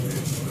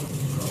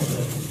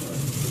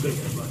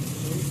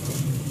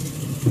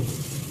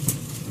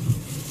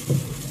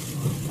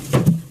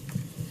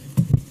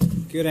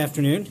Good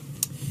afternoon.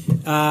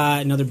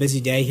 Another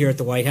busy day here at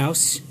the White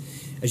House.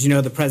 As you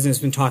know, the President's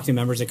been talking to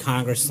members of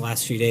Congress the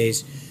last few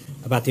days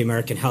about the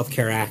American Health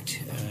Care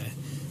Act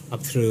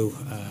up through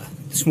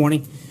this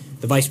morning.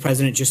 The Vice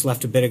President just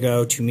left a bit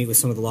ago to meet with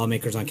some of the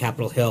lawmakers on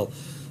Capitol Hill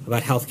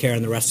about health care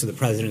and the rest of the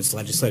President's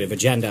legislative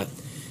agenda.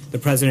 The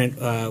President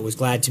was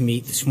glad to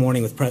meet this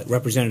morning with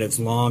Representatives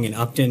Long and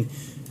Upton,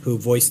 who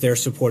voiced their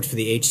support for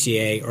the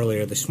HCA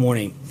earlier this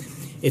morning.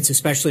 It's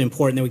especially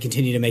important that we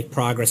continue to make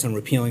progress on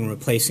repealing and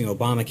replacing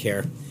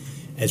Obamacare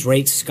as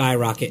rates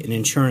skyrocket and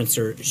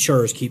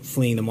insurers keep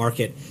fleeing the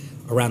market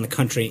around the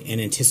country in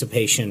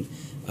anticipation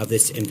of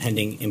this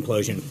impending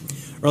implosion.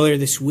 Earlier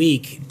this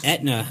week,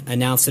 Aetna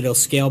announced that it'll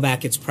scale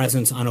back its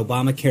presence on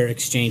Obamacare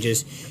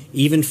exchanges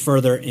even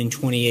further in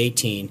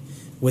 2018,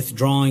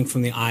 withdrawing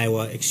from the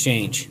Iowa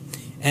exchange.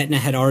 Aetna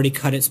had already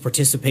cut its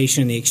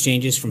participation in the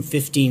exchanges from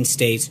 15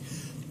 states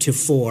to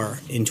 4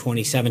 in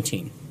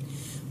 2017.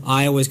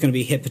 Iowa is going to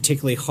be hit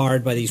particularly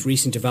hard by these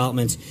recent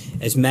developments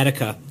as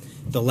Medica,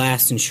 the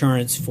last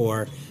insurance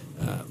for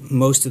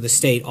most of the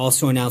state,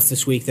 also announced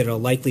this week that it will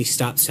likely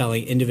stop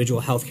selling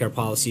individual health care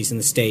policies in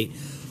the state,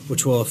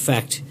 which will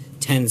affect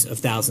tens of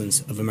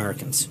thousands of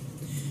Americans.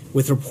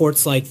 With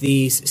reports like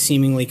these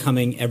seemingly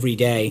coming every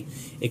day,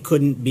 it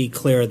couldn't be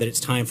clearer that it's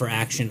time for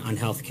action on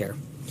health care.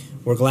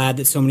 We're glad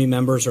that so many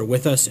members are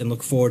with us and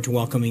look forward to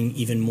welcoming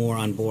even more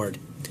on board.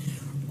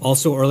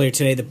 Also earlier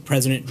today, the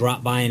President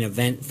dropped by an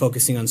event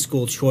focusing on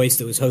school choice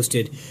that was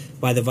hosted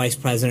by the Vice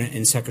President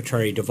and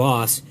Secretary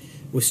DeVos,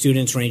 with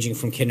students ranging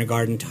from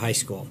kindergarten to high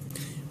school.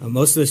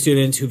 Most of the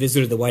students who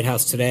visited the White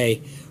House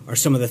today are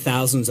some of the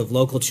thousands of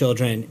local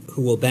children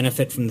who will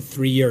benefit from the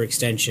 3-year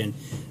extension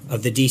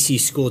of the D.C.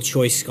 School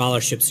Choice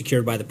Scholarship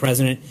secured by the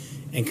President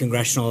and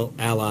congressional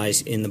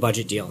allies in the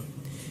budget deal.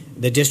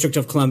 The District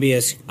of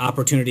Columbia's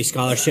Opportunity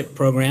Scholarship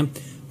Program,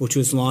 which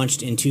was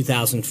launched in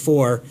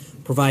 2004,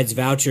 provides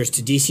vouchers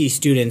to D.C.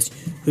 students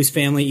whose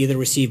family either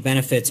receive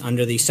benefits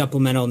under the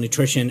Supplemental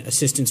Nutrition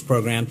Assistance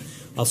Program,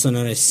 also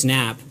known as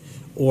SNAP,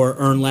 or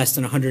earn less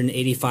than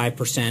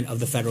 185% of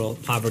the federal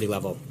poverty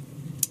level.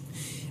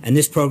 And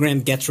this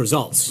program gets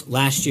results.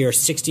 Last year,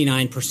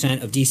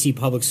 69% of D.C.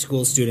 public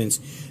school students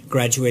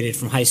graduated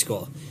from high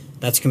school.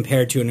 That's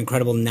compared to an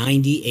incredible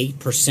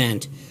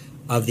 98%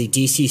 of the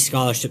D.C.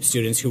 scholarship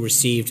students who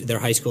received their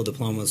high school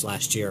diplomas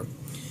last year.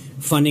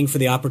 Funding for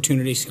the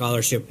Opportunity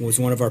Scholarship was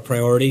one of our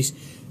priorities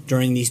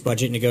during these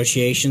budget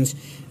negotiations,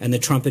 and the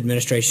Trump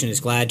administration is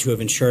glad to have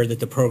ensured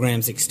that the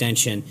program's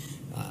extension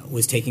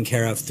was taken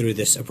care of through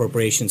this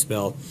appropriations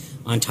bill,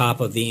 on top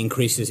of the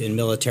increases in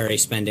military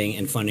spending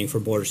and funding for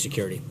border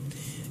security.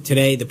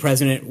 Today, the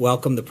President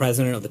welcomed the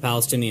President of the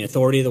Palestinian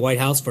Authority of the White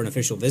House for an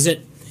official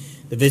visit.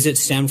 The visit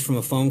stemmed from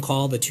a phone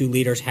call the two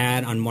leaders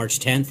had on March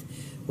 10th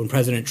when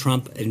President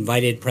Trump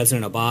invited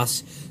President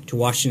Abbas to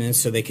Washington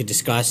so they could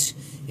discuss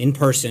in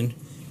person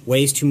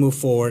ways to move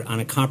forward on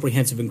a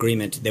comprehensive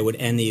agreement that would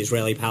end the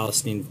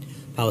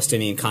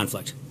Israeli-Palestinian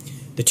conflict.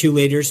 The two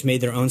leaders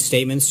made their own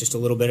statements just a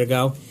little bit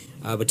ago,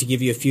 but to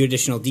give you a few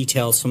additional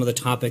details, some of the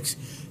topics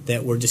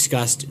that were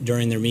discussed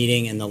during their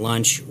meeting and the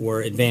lunch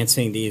were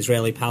advancing the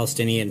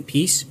Israeli-Palestinian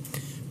peace,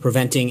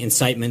 preventing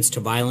incitements to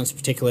violence,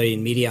 particularly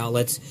in media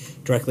outlets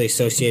directly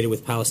associated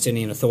with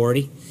Palestinian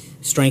Authority,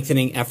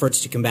 strengthening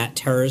efforts to combat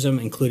terrorism,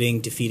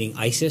 including defeating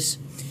ISIS,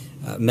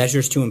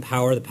 measures to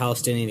empower the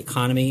Palestinian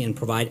economy and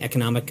provide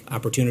economic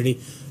opportunity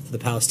for the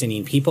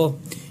Palestinian people.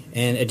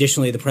 And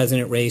additionally, the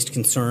President raised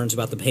concerns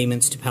about the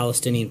payments to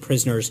Palestinian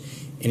prisoners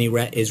in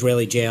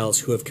Israeli jails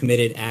who have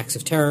committed acts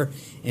of terror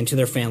and to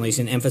their families,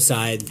 and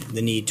emphasized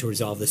the need to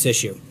resolve this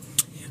issue.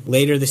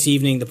 Later this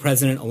evening, the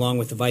President, along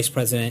with the Vice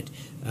President,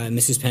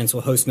 Mrs. Pence,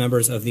 will host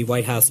members of the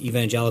White House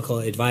Evangelical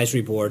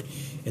Advisory Board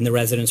in the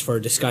residence for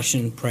a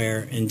discussion,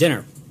 prayer, and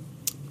dinner.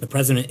 The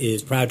President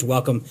is proud to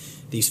welcome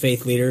these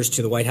faith leaders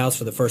to the White House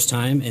for the first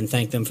time and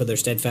thank them for their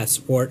steadfast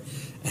support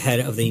ahead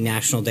of the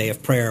National Day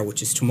of Prayer,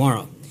 which is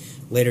tomorrow.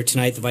 Later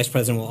tonight, the Vice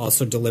President will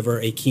also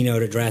deliver a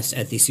keynote address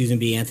at the Susan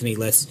B. Anthony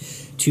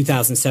List's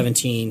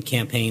 2017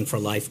 Campaign for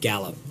Life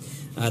Gala.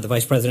 The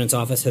Vice President's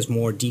office has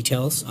more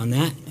details on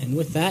that. And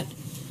with that,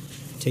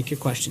 take your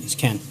questions.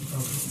 Ken.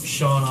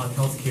 Sean, on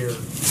healthcare,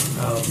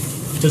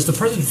 does the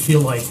President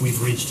feel like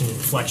we've reached an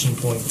inflection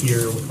point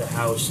here with the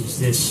House? Is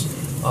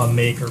this a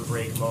make or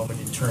break moment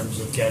in terms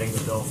of getting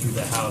the bill through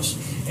the House?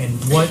 And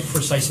what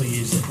precisely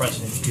is the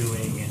President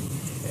doing, and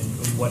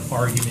what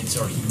arguments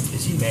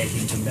is he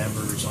making to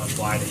members on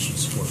why they should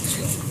support this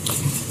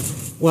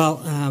bill?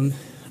 Well,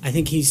 I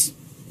think he's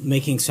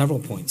making several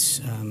points.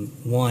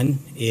 One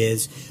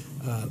is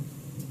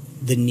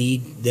the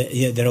need that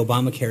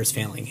Obamacare is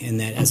failing, and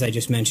that, as I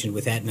just mentioned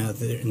with Aetna,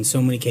 in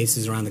so many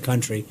cases around the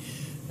country,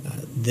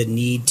 the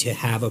need to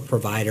have a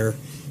provider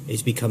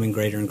is becoming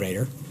greater and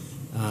greater.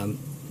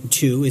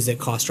 Two is that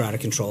costs are out of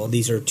control.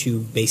 These are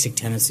two basic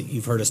tenets that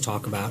you've heard us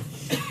talk about.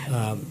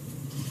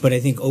 But I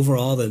think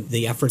overall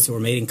the efforts that were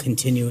made and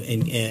continue,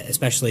 and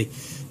especially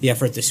the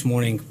effort this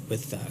morning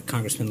with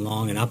Congressman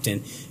Long and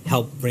Upton,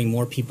 help bring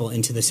more people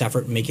into this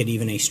effort, make it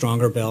even a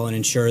stronger bill, and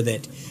ensure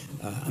that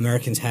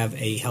Americans have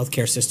a health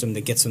care system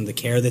that gets them the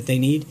care that they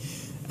need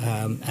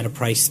at a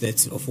price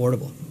that's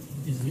affordable.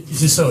 Is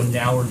this a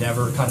now or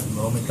never kind of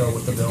moment, though,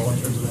 with the bill in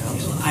terms of the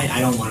House?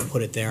 I don't want to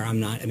put it there. I'm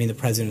not. I mean, the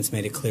president's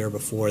made it clear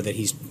before that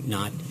he's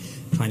not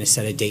trying to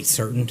set a date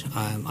certain.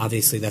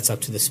 Obviously, that's up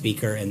to the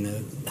Speaker and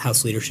the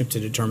House leadership to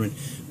determine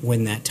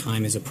when that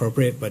time is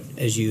appropriate. But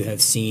as you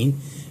have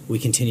seen, we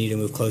continue to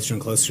move closer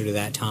and closer to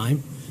that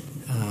time.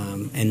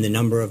 And the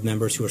number of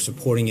members who are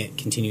supporting it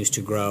continues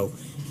to grow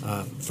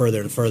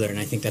further and further. And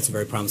I think that's a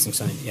very promising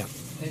sign. Yeah.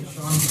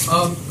 Thanks,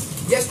 Sean.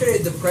 Yesterday,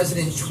 the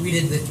president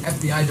tweeted that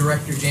FBI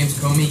Director James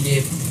Comey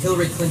gave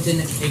Hillary Clinton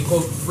a,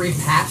 quote, free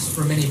pass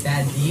for many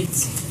bad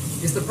deeds.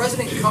 Is the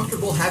president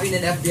comfortable having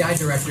an FBI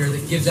director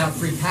that gives out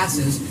free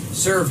passes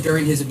serve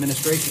during his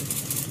administration?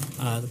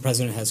 The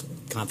president has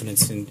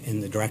confidence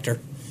in the director,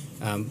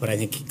 but I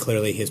think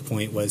clearly his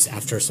point was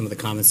after some of the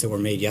comments that were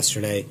made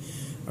yesterday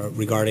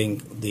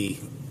regarding the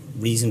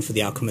reason for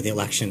the outcome of the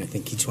election. I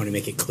think he just wanted to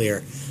make it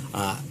clear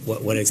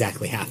what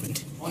exactly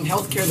happened. On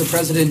healthcare, the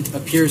president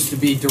appears to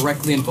be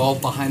directly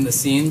involved behind the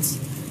scenes.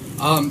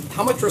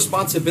 How much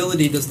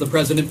responsibility does the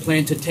president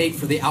plan to take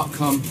for the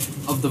outcome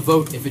of the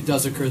vote if it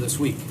does occur this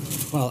week?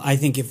 Well, I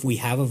think if we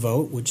have a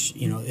vote, which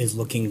is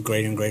looking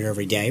greater and greater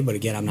every day, but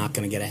again, I'm not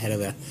going to get ahead of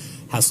the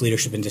House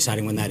leadership in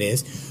deciding when that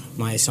is.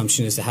 My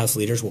assumption is the House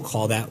leaders will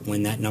call that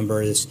when that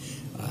number is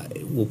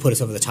will put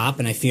us over the top.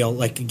 And I feel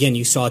like, again,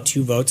 you saw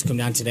 2 votes come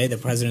down today. The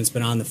president's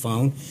been on the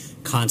phone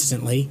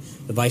constantly.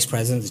 The vice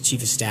president, the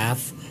chief of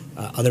staff,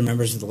 other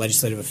members of the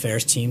legislative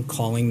affairs team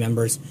calling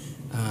members,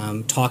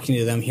 talking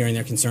to them, hearing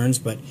their concerns.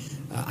 But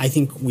I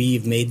think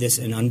we've made this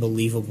an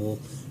unbelievable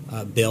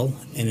bill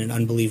and an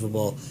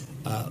unbelievable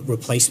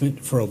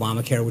replacement for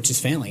Obamacare, which is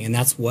failing. And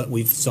that's what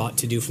we've sought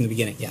to do from the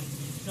beginning. Yeah.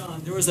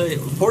 John, there was a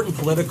report in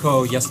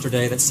Politico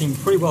yesterday that seemed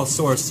pretty well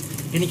sourced,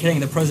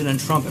 indicating that President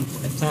Trump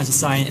plans to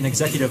sign an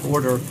executive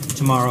order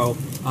tomorrow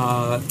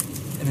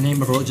in the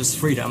name of religious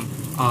freedom.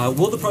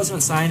 Will the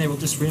president sign a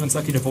religious freedom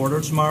executive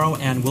order tomorrow,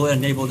 and will it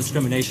enable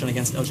discrimination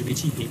against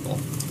LGBT people?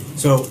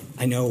 So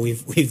I know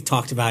we've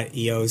talked about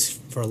EOs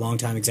for a long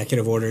time,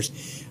 executive orders.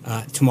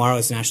 Tomorrow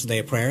is National Day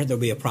of Prayer.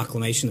 There'll be a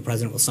proclamation the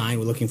president will sign.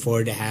 We're looking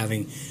forward to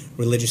having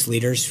religious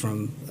leaders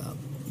from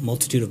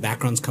multitude of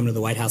backgrounds come to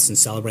the White House and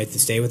celebrate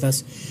this day with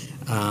us.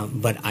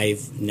 But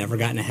I've never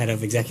gotten ahead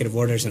of executive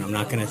orders, and I'm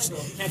not going to...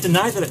 Can't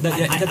deny that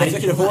the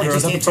executive order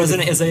is that the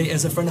president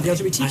is a friend of the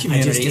LGBT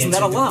community. Isn't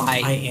that a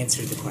lie? I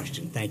answered the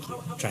question. Thank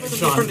you. Try.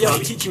 Sean, from the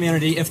LGBT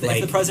community if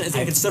the president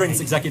isn't considering this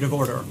executive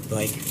order.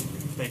 Blake.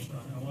 Thanks, Sean.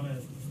 I want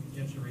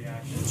to get your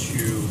reaction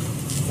to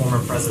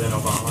former President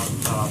Obama.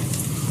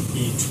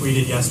 He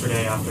tweeted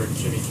yesterday after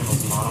Jimmy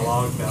Kimmel's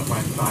monologue that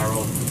went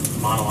viral,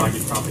 monologue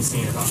you've probably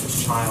seen about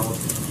his child.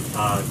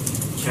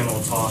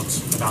 Kimmel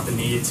talked about the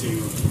need to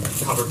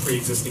cover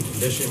pre-existing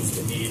conditions,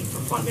 the need for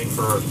funding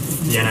for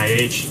the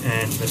NIH,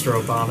 and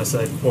Mr. Obama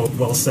said, quote,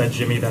 "Well said,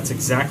 Jimmy, that's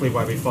exactly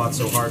why we fought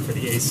so hard for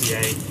the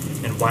ACA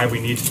and why we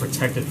need to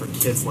protect it for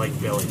kids like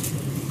Billy."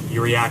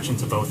 Your reaction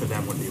to both of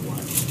them would be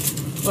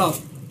what?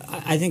 Well,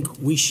 I think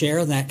we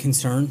share that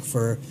concern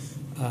for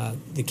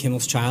the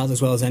Kimmel's child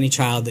as well as any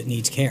child that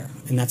needs care.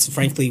 And that's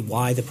frankly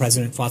why the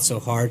president fought so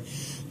hard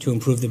to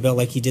improve the bill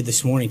like he did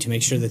this morning, to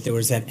make sure that there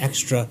was that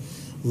extra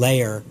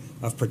layer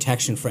of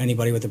protection for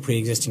anybody with a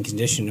pre-existing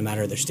condition, no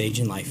matter their stage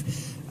in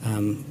life.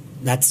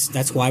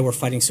 That's why we're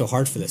fighting so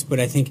hard for this.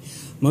 But I think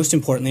most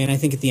importantly, and I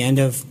think at the end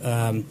of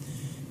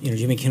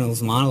Jimmy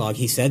Kimmel's monologue,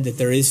 he said that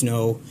there is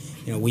no,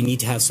 we need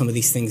to have some of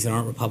these things that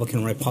aren't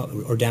Republican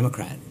or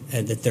Democrat,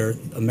 that they're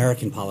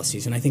American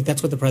policies. And I think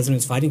that's what the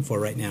president's fighting for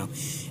right now,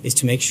 is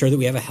to make sure that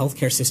we have a health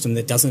care system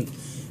that doesn't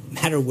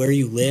matter where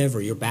you live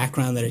or your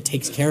background, that it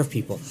takes care of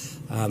people.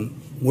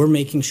 We're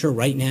making sure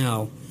right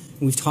now,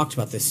 we've talked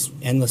about this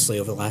endlessly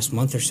over the last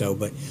month or so,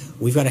 but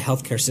we've got a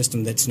healthcare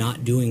system that's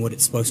not doing what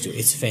it's supposed to.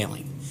 It's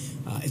failing.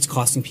 It's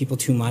costing people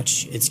too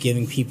much. It's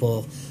giving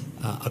people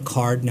a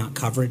card, not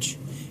coverage.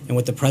 And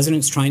what the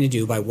president's trying to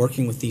do by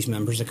working with these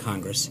members of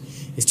Congress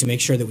is to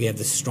make sure that we have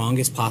the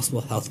strongest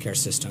possible healthcare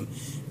system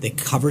that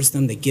covers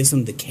them, that gives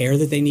them the care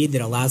that they need,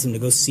 that allows them to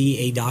go see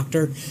a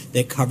doctor,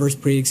 that covers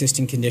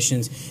pre-existing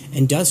conditions,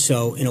 and does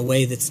so in a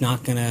way that's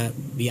not going to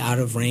be out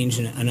of range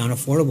and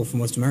unaffordable for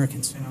most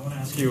Americans. And I want to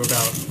ask you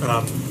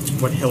about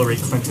what Hillary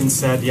Clinton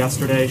said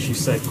yesterday. She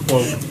said,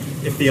 quote,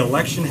 "If the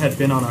election had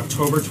been on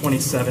October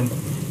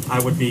 27th,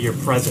 I would be your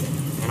president."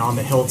 And on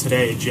the Hill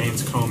today,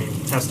 James Comey,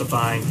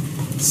 testifying,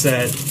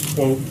 said,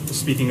 quote,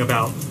 speaking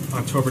about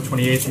October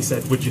 28th, he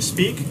said, "Would you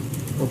speak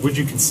or would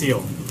you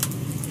conceal?"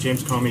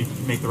 James Comey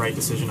make the right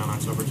decision on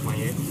October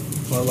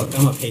 28th? Well, look,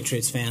 I'm a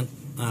Patriots fan,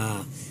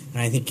 and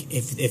I think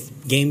if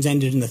games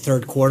ended in the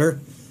third quarter,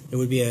 there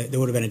would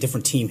have been a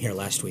different team here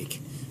last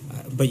week.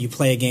 But you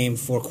play a game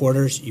 4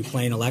 quarters, you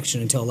play an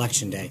election until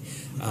Election Day.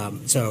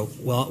 So,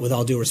 with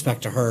all due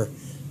respect to her,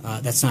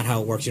 that's not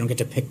how it works. You don't get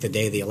to pick the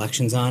day the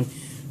election's on.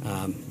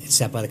 It's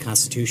set by the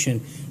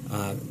Constitution.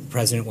 The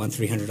president won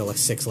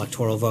 306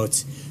 electoral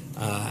votes,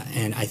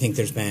 and I think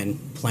there's been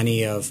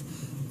plenty of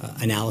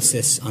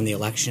analysis on the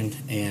election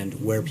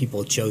and where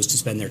people chose to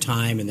spend their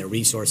time and their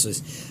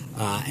resources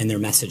and their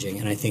messaging.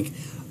 And I think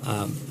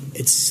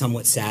it's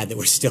somewhat sad that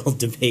we're still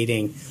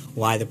debating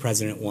why the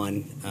president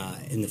won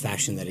in the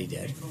fashion that he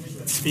did.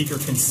 The speaker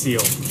can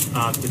seal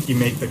if you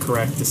make the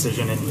correct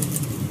decision.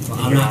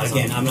 I'm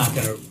not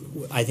going to.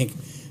 I think,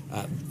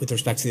 with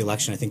respect to the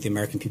election, I think the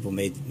American people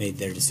made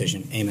their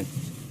decision. Amen.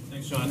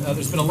 Thanks, John.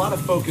 There's been a lot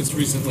of focus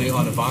recently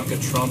on Ivanka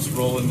Trump's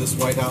role in this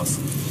White House.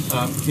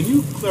 Can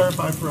you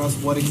clarify for us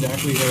what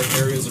exactly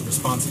her areas of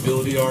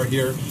responsibility are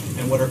here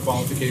and what her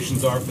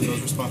qualifications are for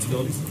those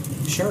responsibilities?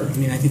 Sure. I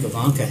mean, I think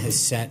Ivanka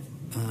has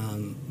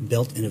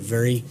built in a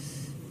very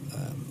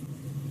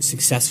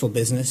successful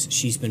business.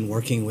 She's been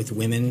working with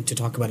women to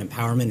talk about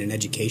empowerment and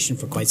education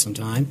for quite some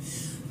time.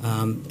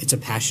 It's a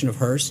passion of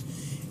hers.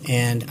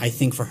 And I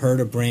think for her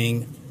to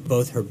bring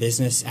both her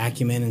business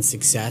acumen and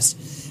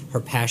success, her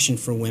passion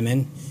for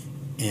women,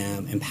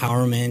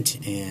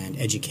 empowerment and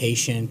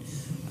education,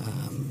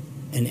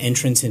 and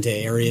entrance into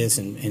areas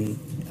and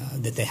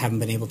that they haven't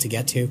been able to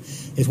get to,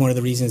 is one of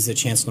the reasons that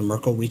Chancellor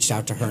Merkel reached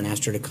out to her and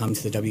asked her to come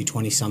to the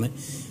W20 summit,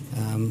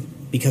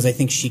 because I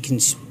think she can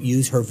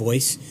use her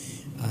voice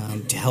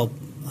to help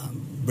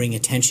bring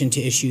attention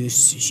to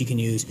issues. She can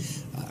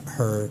use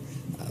her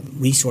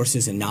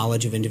resources and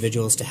knowledge of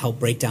individuals to help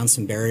break down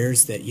some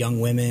barriers that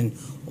young women,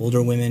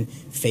 older women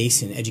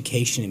face in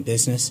education and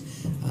business.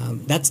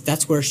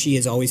 That's where she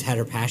has always had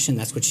her passion.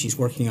 That's what she's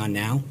working on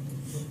now.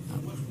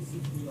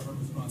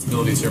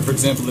 Responsibilities here. For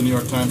example, the New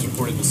York Times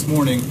reported this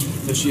morning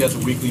that she has a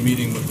weekly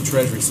meeting with the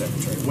Treasury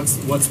Secretary.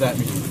 What's that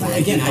meeting for?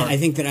 Again, I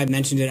think that I've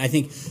mentioned it. I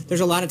think there's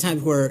a lot of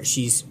times where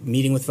she's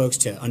meeting with folks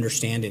to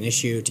understand an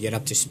issue, to get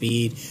up to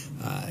speed.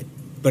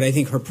 But I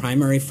think her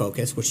primary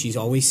focus, which she's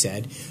always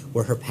said,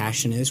 where her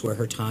passion is, where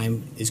her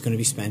time is going to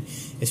be spent,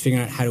 is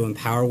figuring out how to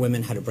empower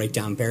women, how to break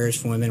down barriers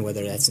for women,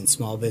 whether that's in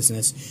small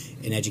business,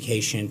 in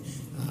education,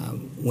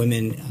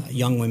 women,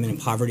 young women in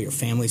poverty or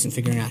families, and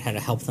figuring out how to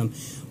help them.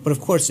 But of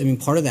course, I mean,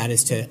 part of that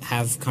is to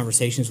have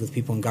conversations with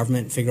people in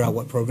government, figure out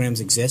what programs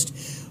exist,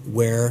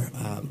 where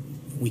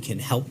we can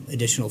help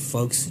additional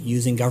folks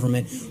using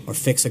government or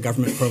fix a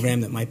government program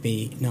that might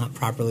be not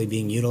properly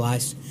being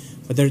utilized.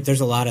 But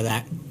there's a lot of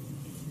that.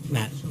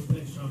 Matt.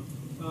 Thanks, John.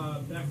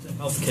 Back to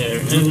healthcare.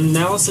 An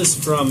analysis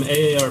from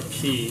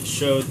AARP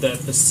showed that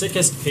the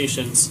sickest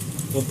patients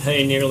will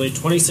pay nearly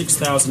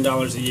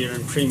 $26,000 a year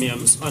in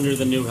premiums under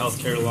the new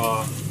healthcare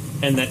law,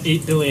 and that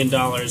 $8 billion,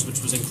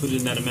 which was included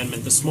in that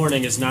amendment this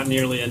morning, is not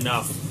nearly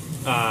enough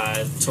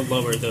to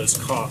lower those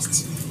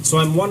costs. So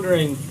I'm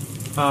wondering,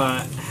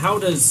 how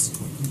does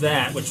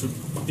that, which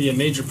would be a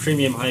major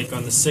premium hike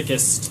on the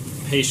sickest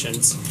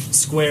patients,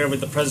 square with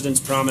the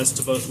president's promise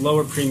to both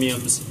lower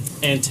premiums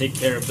and take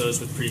care of those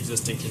with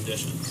pre-existing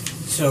conditions?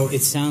 So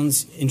it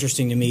sounds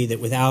interesting to me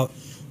that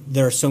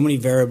there are so many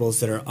variables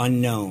that are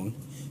unknown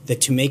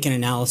that to make an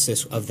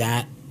analysis of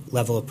that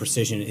level of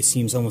precision, it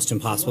seems almost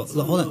impossible.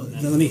 Hold on,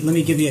 let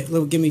me give you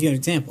an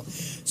example.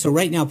 So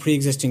right now,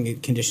 pre-existing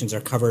conditions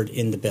are covered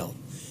in the bill.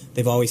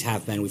 They've always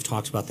have been. We've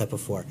talked about that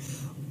before.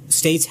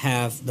 States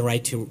have the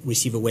right to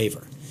receive a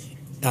waiver.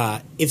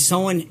 If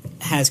someone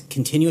has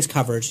continuous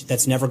coverage,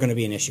 that's never going to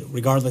be an issue.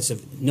 Regardless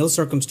of no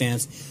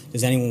circumstance,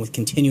 does anyone with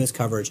continuous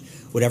coverage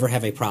would ever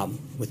have a problem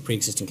with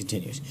pre-existing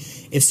continuous.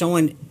 If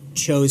someone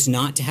chose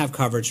not to have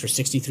coverage for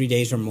 63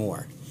 days or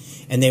more,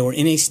 and they were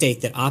in a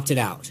state that opted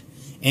out,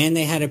 and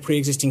they had a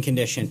pre-existing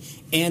condition,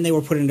 and they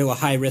were put into a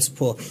high-risk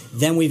pool,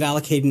 then we've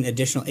allocated an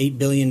additional $8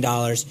 billion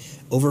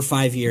over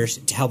 5 years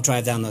to help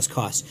drive down those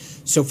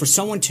costs. So for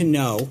someone to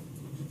know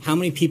how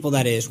many people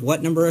that is,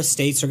 what number of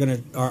states are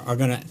going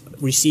to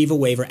receive a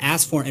waiver,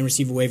 ask for and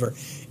receive a waiver,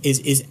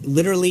 is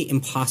literally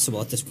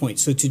impossible at this point.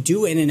 So to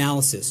do an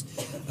analysis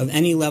of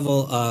any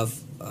level of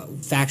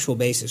factual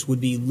basis would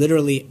be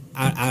literally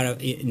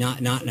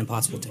not an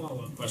impossible thing.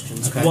 Follow-up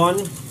questions. Okay. One,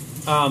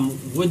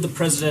 would the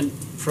president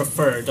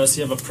prefer, does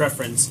he have a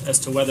preference as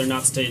to whether or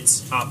not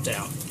states opt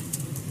out,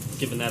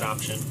 given that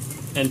option?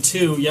 And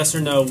two, yes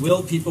or no,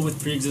 will people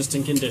with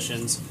pre-existing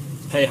conditions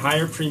pay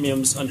higher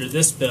premiums under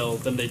this bill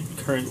than they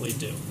currently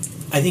do?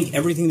 I think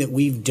everything that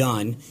we've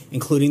done,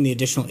 including the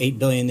additional $8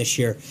 billion this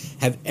year,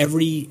 have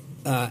everything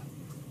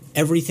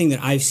that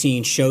I've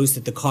seen shows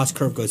that the cost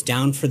curve goes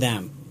down for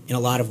them in a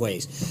lot of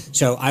ways.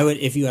 So I would,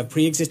 if you have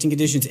pre-existing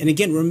conditions, and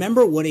again,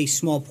 remember what a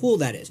small pool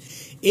that is.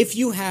 If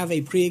you have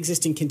a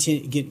pre-existing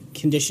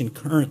condition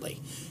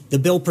currently, the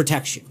bill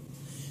protects you.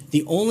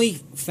 The only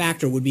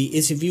factor would be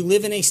is if you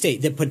live in a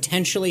state that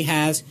potentially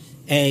has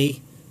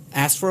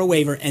asked for a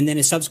waiver and then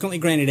is subsequently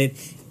granted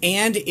it,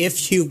 and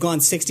if you've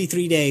gone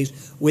 63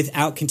 days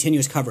without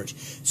continuous coverage.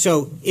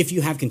 So if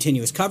you have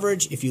continuous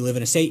coverage, if you live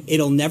in a state,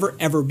 it'll never,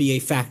 ever be a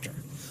factor.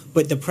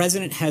 But the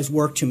president has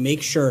worked to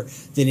make sure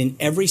that in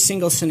every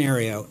single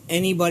scenario,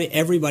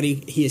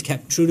 everybody, he has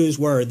kept true to his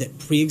word that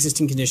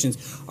pre-existing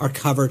conditions are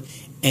covered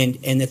and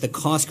that the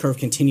cost curve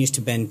continues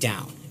to bend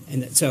down.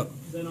 And so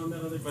Then on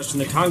that other question,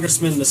 the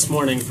congressman this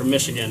morning from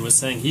Michigan was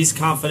saying he's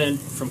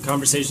confident from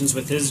conversations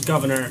with his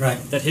governor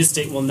that his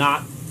state will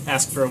not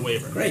ask for a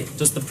waiver. Great.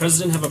 Does the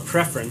president have a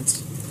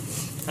preference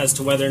as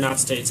to whether or not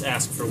states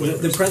ask for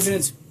waivers? The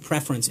president's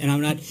preference,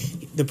 and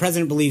the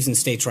president believes in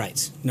states'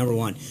 rights, number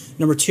one.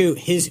 Number two,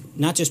 his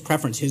not just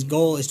preference, his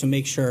goal is to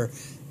make sure,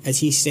 as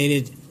he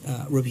stated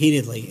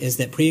repeatedly, is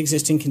that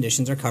pre-existing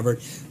conditions are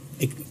covered,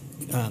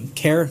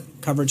 care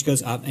coverage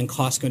goes up, and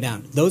costs go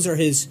down. Those are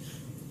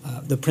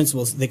the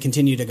principles that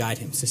continue to guide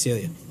him.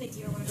 Cecilia. Thank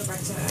you. I want to go back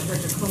to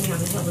Director Comey on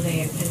the Hill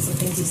today and some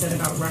things he said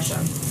about Russia.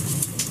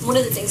 One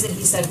of the things that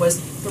he said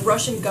was the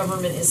Russian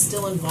government is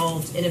still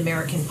involved in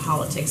American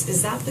politics.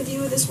 Is that the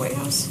view of this White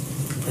House?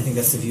 I think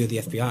that's the view of the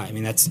FBI. I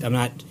mean, I'm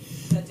not.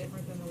 Is that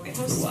different than the White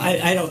House? Well,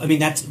 I don't. I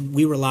mean,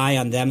 we rely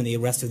on them and the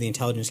rest of the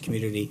intelligence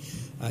community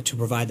to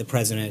provide the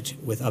president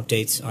with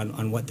updates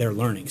on what they're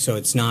learning. So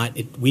it's not.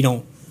 We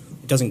don't.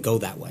 It doesn't go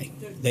that way.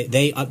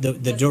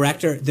 The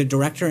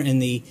director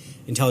and the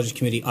intelligence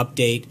committee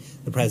update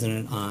the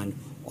president on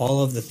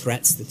all of the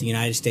threats that the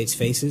United States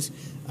faces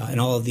and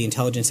all of the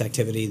intelligence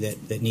activity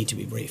that need to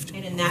be briefed.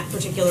 And in that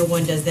particular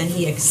one, does then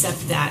he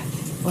accept that?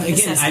 Well,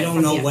 again, I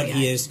don't know what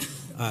he is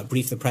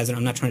briefed the president.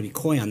 I'm not trying to be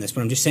coy on this,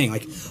 but I'm just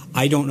saying,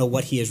 I don't know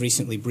what he has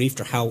recently briefed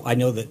or how. I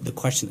know that the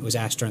question that was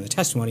asked during the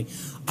testimony.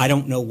 I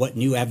don't know what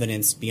new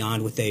evidence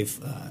beyond what they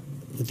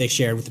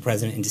shared with the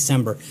president in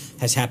December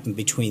has happened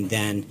between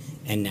then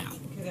and now.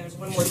 Okay, there's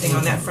one more thing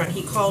on that front.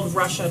 He called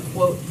Russia,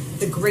 quote,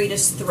 the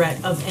greatest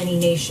threat of any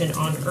nation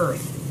on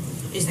earth.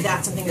 Is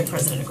that something the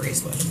president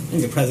agrees with? I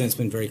think the president's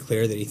been very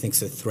clear that he thinks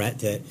the threat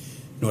that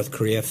North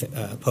Korea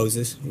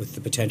poses with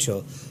the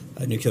potential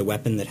nuclear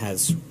weapon that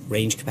has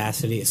range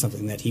capacity is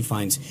something that he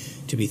finds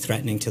to be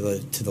threatening to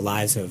the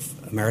lives of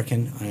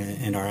American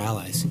and our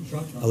allies.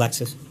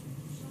 Alexis?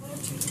 I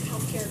have two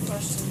healthcare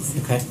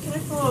questions. Okay. Can I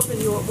follow up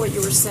on what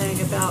you were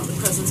saying about the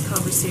president's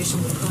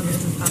conversation with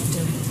Congressman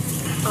Upton?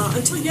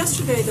 Until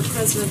yesterday, the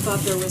president thought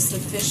there was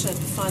sufficient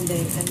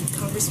funding, and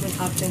Congressman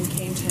Upton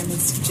came to him and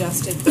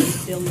suggested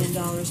 $8 billion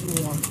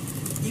more.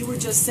 You were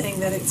just saying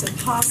that it's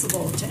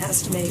impossible to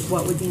estimate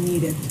what would be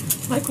needed.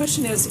 My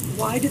question is,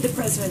 why did the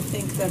president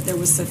think that there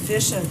was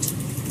sufficient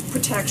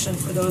protection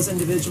for those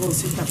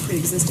individuals who have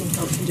pre-existing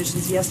health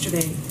conditions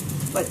yesterday,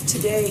 but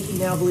today he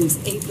now believes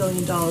 $8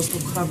 billion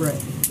will cover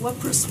it? What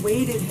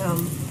persuaded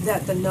him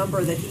that the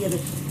number that he had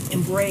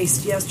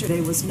embraced yesterday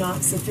was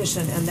not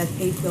sufficient and that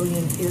 $8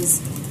 billion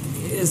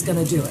is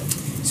going to do it?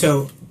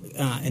 So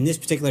in this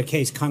particular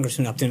case,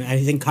 Congressman Upton, I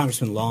think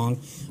Congressman Long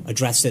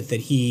addressed it, that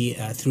he,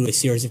 through a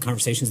series of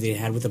conversations that he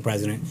had with the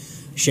president,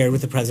 shared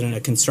with the president a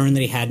concern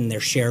that he had in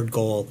their shared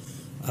goal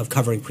of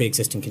covering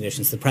pre-existing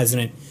conditions. The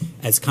president,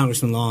 as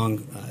Congressman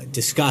Long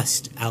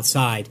discussed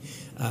outside,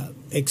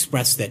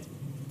 expressed that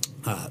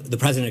the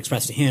president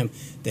expressed to him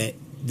that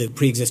the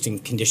pre-existing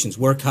conditions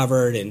were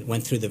covered and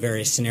went through the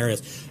various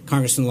scenarios.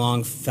 Congressman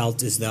Long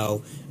felt as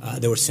though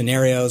there were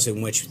scenarios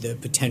in which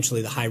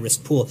potentially the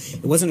high-risk pool,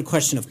 it wasn't a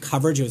question of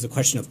coverage, it was a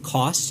question of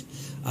cost.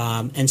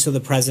 And so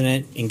the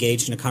president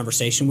engaged in a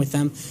conversation with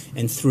them,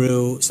 and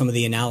through some of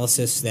the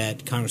analysis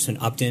that Congressman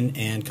Upton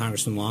and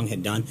Congressman Long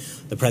had done,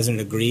 the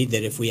president agreed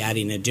that if we add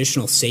an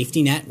additional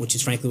safety net, which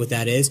is frankly what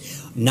that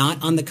is,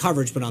 not on the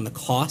coverage but on the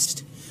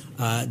cost,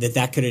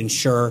 that could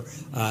ensure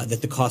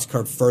that the cost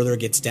curve further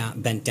gets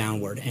bent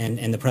downward.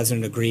 And the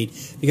president agreed.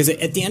 Because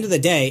at the end of the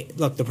day,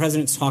 look, the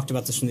president's talked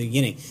about this from the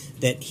beginning,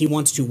 that he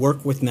wants to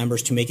work with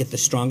members to make it the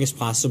strongest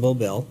possible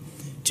bill,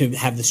 to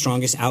have the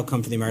strongest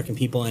outcome for the American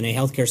people in a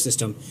healthcare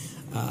system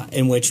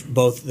in which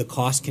both the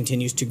cost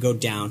continues to go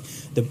down.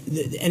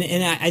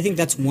 And I think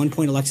that's one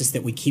point, Alexis,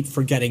 that we keep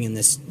forgetting in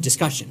this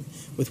discussion.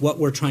 With what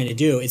we're trying to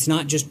do, it's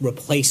not just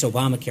replace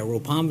Obamacare.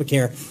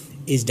 Obamacare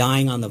is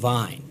dying on the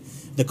vine.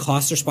 The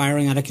costs are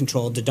spiraling out of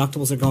control.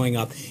 Deductibles are going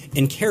up.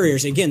 And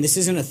carriers, again, this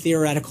isn't a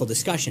theoretical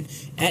discussion.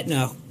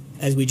 Aetna,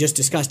 as we just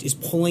discussed, is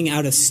pulling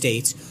out of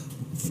states,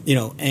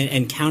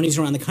 and counties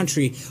around the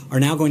country are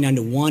now going down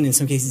to one, in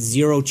some cases,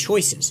 zero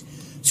choices.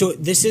 So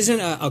this isn't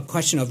a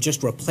question of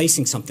just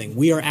replacing something.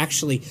 We are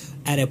actually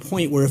at a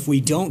point where if we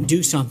don't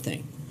do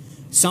something,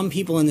 some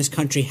people in this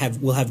country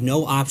will have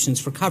no options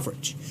for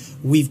coverage.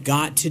 We've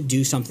got to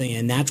do something,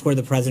 and that's where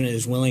the president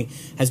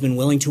has been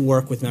willing to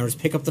work with members,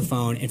 pick up the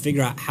phone, and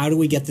figure out how do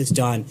we get this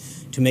done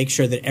to make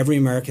sure that every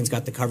American's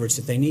got the coverage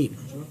that they need.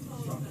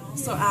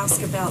 Also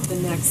ask about the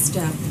next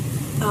step.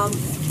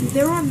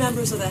 There are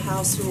members of the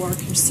House who are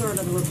concerned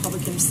on the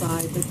Republican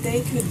side that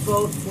they could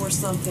vote for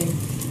something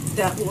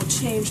that will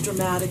change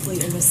dramatically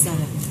in the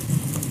Senate.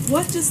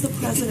 What is the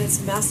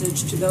president's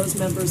message to those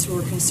members who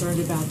are concerned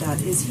about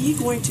that? Is he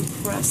going to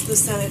press the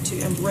Senate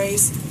to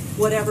embrace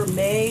whatever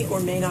may or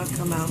may not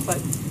come out,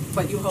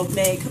 but you hope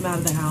may come out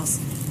of the House?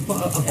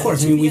 Well, of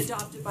course. To be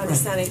adopted by the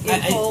Senate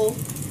in whole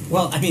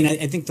Well, I mean,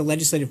 I think the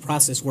legislative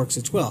process works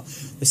its will.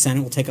 The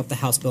Senate will take up the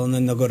House bill, and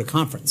then they'll go to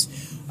conference.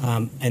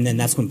 And then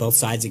that's when both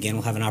sides, again,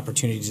 will have an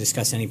opportunity to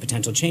discuss any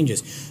potential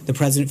changes. The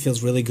president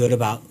feels really good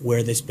about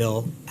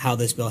how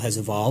this bill has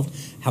evolved,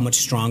 how much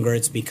stronger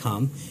it's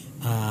become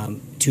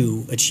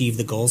to achieve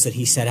the goals that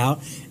he set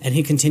out. And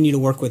he'll continue to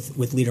work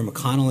with Leader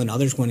McConnell and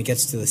others when it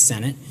gets to the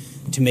Senate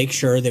to make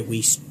sure that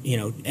we,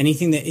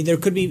 anything that there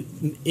could be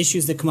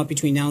issues that come up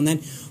between now and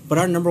then, but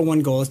our number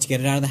one goal is to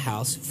get it out of the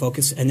House,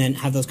 focus, and then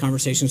have those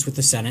conversations with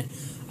the Senate,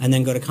 and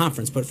then go to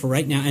conference. But for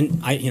right now,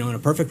 and in a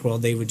perfect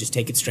world, they would just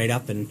take it straight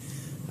up and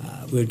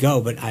we would go.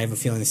 But I have a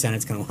feeling the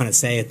Senate's going to want to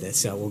say at this,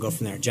 so we'll go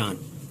from there. John.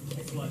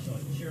 Thanks a lot, Sean.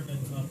 Chairman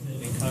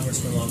Upton and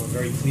Congressman Long, we're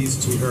very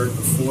pleased to heard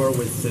before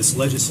with this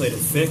legislative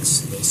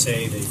fix. They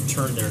say they've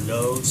turned their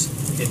no's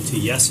into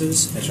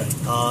yeses. That's right.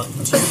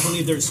 Do you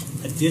believe there's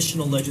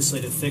additional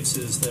legislative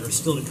fixes that are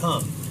still to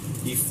come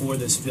before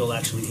this bill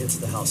actually hits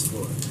the House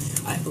floor?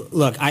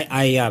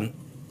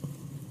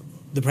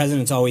 The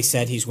president's always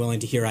said he's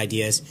willing to hear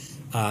ideas.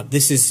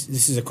 This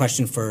is a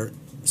question for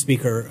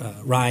Speaker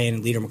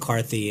Ryan, Leader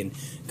McCarthy, and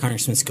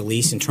Congressman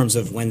Scalise in terms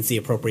of when's the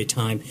appropriate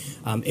time.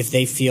 If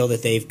they feel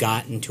that they've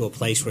gotten to a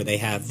place where they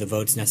have the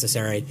votes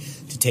necessary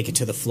to take it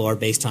to the floor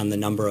based on the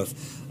number of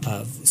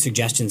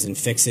suggestions and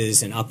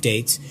fixes and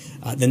updates,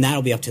 then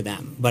that'll be up to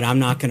them. But I'm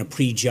not going to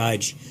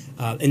prejudge.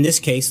 In this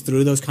case,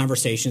 through those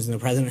conversations, and the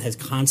president has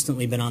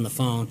constantly been on the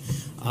phone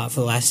for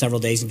the last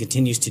several days and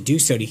continues to do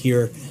so to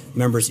hear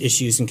members'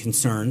 issues and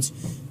concerns.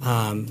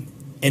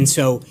 And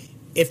so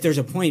if there's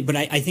a point, but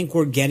I think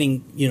we're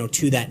getting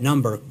to that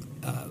number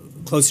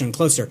closer and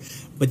closer.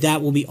 But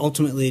that will be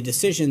ultimately a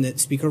decision that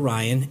Speaker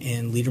Ryan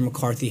and Leader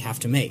McCarthy have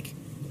to make.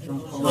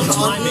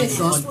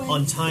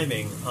 On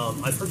timing,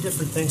 I've heard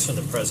different things from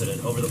the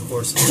president over the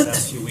course of the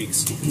past few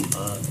weeks.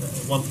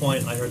 At one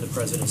point, I heard the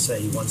president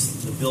say he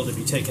wants the bill to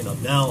be taken up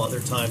now.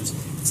 Other times,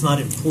 it's not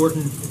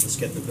important. We'll just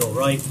get the bill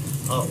right.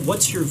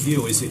 What's your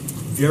view? Is it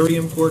very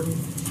important,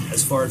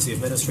 as far as the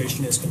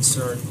administration is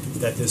concerned,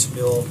 that this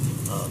bill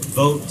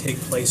vote take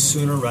place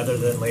sooner rather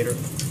than later?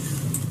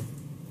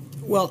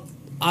 Well,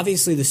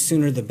 obviously, the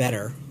sooner the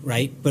better,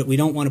 right? But we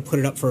don't want to put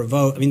it up for a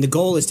vote. I mean, the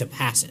goal is to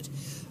pass it.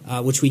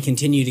 Which we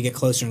continue to get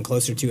closer and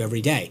closer to every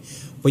day,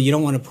 but you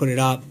don't want to put it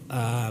up,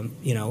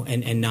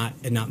 and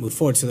not move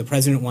forward. So the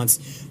president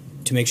wants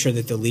to make sure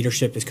that the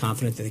leadership is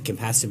confident that they can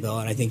pass the bill,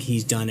 and I think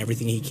he's done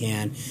everything he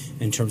can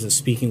in terms of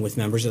speaking with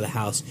members of the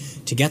House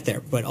to get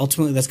there. But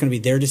ultimately, that's going to be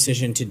their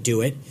decision to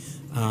do it,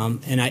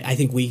 and I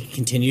think we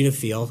continue to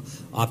feel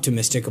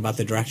optimistic about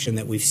the direction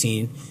that we've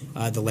seen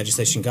the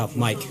legislation go.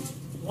 Mike.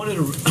 I wanted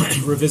to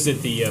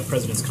revisit the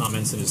president's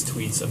comments and his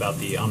tweets about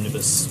the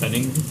omnibus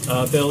spending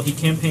bill. He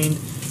campaigned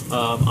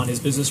on his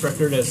business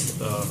record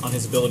as on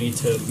his ability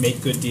to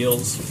make good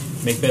deals,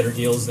 make better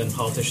deals than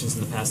politicians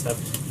in the past have.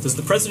 Does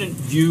the president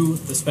view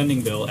the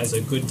spending bill as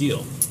a good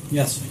deal?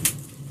 Yes.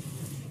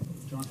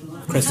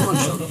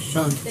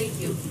 Sean. Thank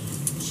you.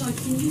 Sean,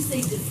 can you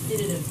say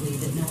definitively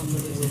that no one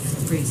living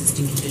with a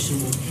pre-existing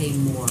condition will pay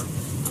more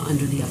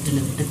under the Upton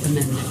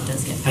amendment if it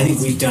does get passed? I think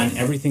we've done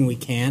everything we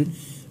can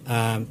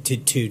to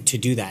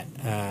do that,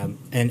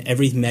 and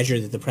every measure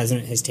that the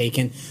president has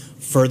taken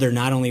further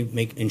not only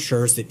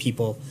ensures that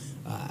people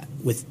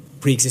with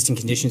pre-existing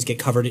conditions get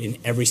covered in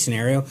every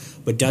scenario,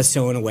 but does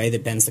so in a way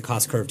that bends the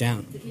cost curve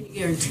down. But can you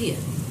guarantee it?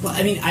 Well,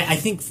 I mean, I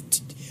think,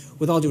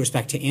 with all due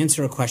respect, to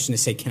answer a question to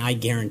say, can I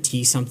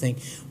guarantee something?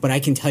 But I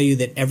can tell you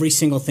that every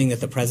single thing that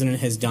the president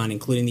has done,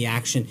 including the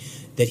action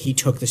that he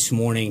took this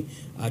morning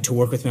to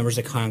work with members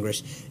of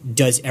Congress,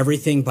 does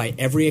everything by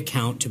every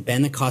account to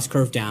bend the cost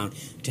curve down,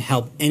 to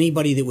help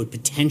anybody that would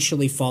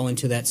potentially fall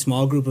into that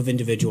small group of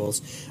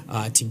individuals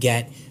to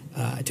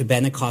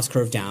bend the cost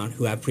curve down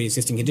who have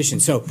pre-existing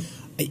conditions. So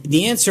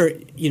the answer,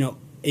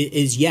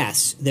 is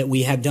yes, that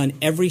we have done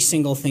every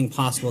single thing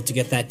possible to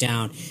get that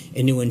down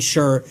and to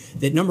ensure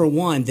that, number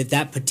one,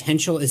 that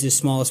potential is as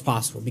small as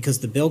possible, because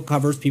the bill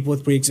covers people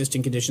with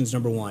pre-existing conditions,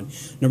 number one.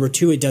 Number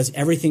two, it does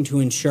everything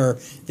to ensure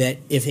that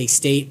if a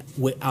state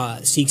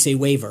seeks a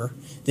waiver,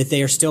 that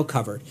they are still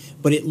covered.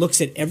 But it looks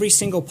at every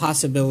single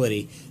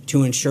possibility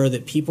to ensure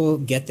that people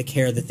get the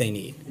care that they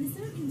need. And is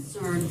there a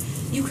concern?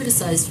 You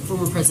criticized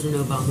former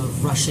President Obama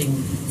rushing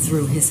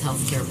through his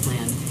health care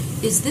plan.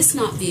 Is this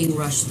not being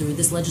rushed through?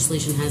 This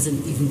legislation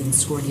hasn't even been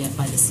scored yet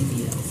by the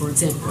CBO, for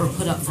example, or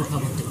put up for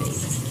public debate.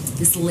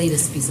 This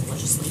latest piece of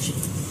legislation.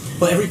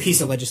 Well, every piece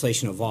of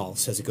legislation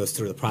evolves as it goes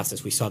through the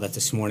process. We saw that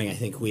this morning. I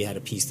think we had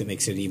a piece that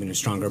makes it even a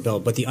stronger bill.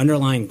 But the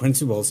underlying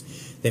principles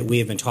that we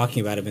have been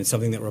talking about have been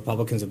something that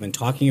Republicans have been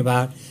talking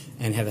about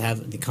and have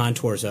had the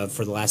contours of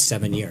for the last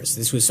 7 years.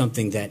 This was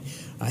something that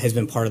has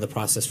been part of the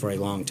process for a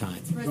long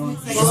time.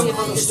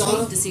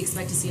 Does he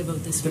expect to see a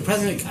vote this week? The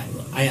president,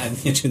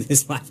 I've mentioned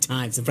this 5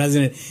 times, the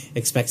president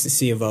expects to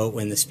see a vote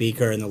when the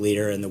speaker and the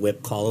leader and the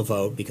whip call a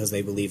vote because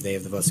they believe they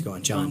have the votes to go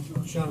on. John,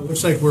 it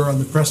looks like we're on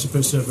the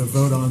precipice of a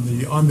vote on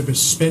the omnibus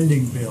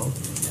spending bill.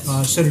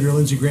 Senator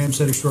Lindsey Graham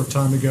said a short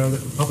time ago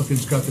that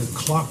Republicans got their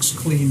clocks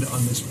cleaned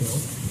on this bill.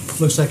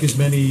 Looks like as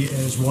many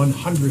as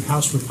 100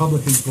 House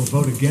Republicans will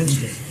vote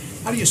against it.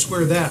 How do you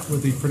square that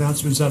with the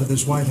pronouncements out of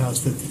this White House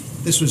that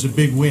this was a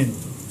big win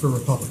for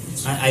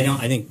Republicans? I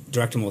don't. I think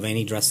Director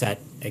Mulvaney addressed that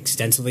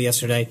extensively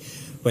yesterday.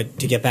 But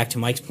to get back to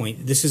Mike's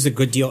point, this is a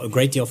good deal, a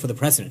great deal for the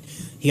president.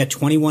 He got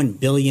 $21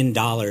 billion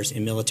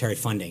in military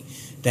funding.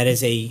 That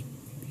is a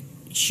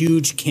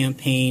huge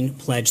campaign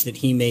pledge that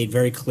he made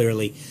very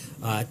clearly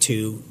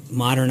to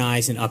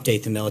modernize and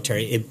update the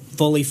military. It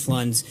fully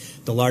funds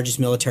the largest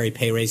military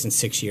pay raise in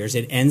 6 years.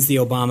 It ends the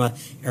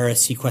Obama-era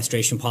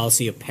sequestration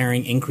policy of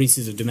pairing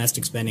increases of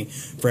domestic spending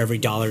for every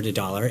dollar to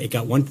dollar. It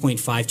got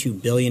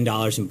 $1.52 billion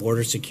in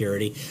border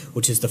security,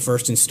 which is the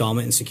first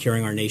installment in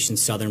securing our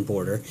nation's southern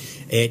border.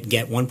 It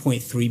got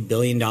 $1.3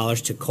 billion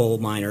to coal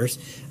miners,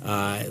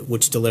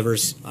 which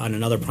delivers on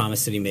another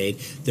promise that he made.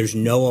 There's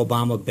no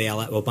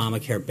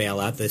Obamacare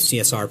bailout, the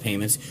CSR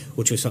payments,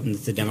 which was something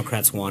that the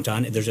Democrats want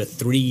on. There's a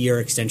 3-year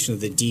extension of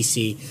the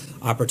D.C.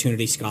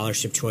 Opportunity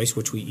Scholarship Choice,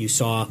 which you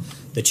saw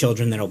the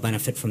children that will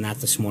benefit from that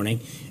this morning.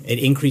 It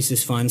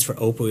increases funds for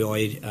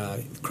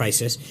opioid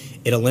crisis.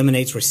 It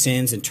eliminates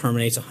rescinds and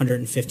terminates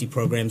 150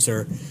 programs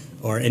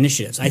or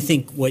initiatives. I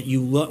think what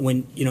you look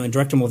when and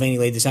Director Mulvaney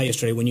laid this out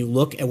yesterday. When you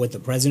look at what the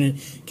president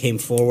came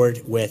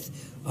forward with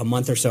a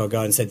month or so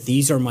ago and said,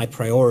 "These are my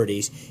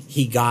priorities,"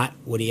 he got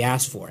what he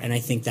asked for, and I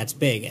think that's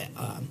big.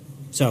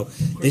 So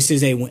this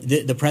is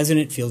the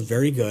president feels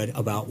very good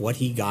about what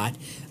he got.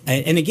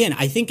 And again,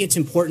 I think it's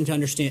important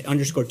to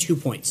underscore 2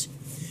 points.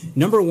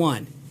 Number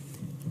one,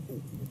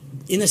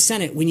 in the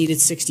Senate, we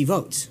needed 60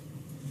 votes.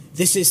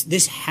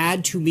 This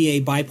had to be a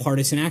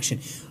bipartisan action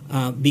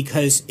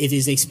because it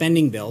is a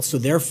spending bill. So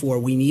therefore,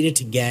 we needed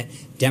to get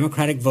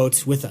Democratic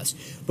votes with us.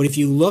 But if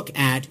you look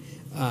at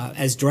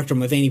as Director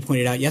Mulvaney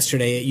pointed out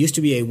yesterday, it used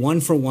to be a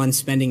 1-for-1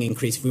 spending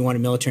increase if we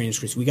wanted military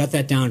increase. We got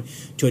that down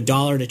to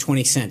 $1 to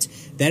 20 cents.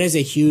 That is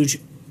a huge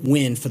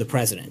win for the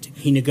president.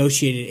 He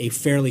negotiated a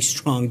fairly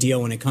strong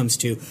deal when it comes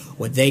to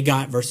what they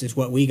got versus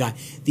what we got.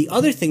 The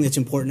other thing that's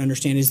important to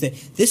understand is that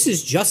this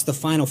is just the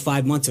final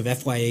 5 months of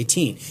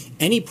FY18.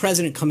 Any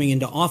president coming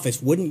into office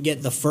wouldn't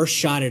get the first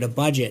shot at a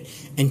budget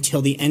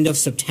until the end of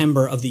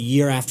September of the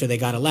year after they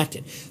got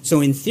elected. So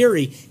in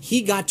theory,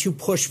 he got to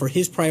push for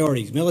his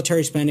priorities,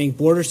 military spending,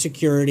 border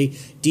security,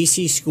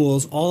 D.C.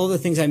 schools, all of the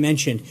things I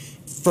mentioned,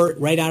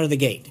 right out of the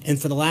gate. And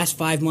for the last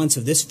 5 months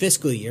of this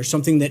fiscal year,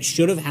 something that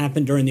should have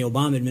happened during the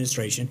Obama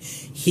administration,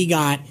 he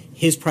got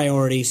his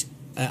priorities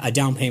a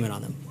down payment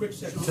on them. Quick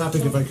second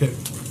topic, if I could.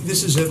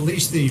 This is at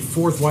least the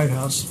fourth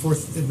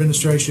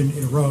administration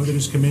in a row that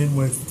has come in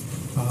with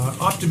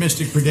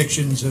optimistic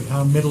predictions of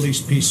how Middle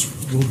East peace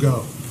will go.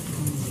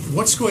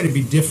 What's going to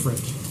be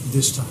different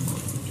this time?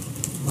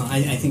 Well,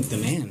 I think the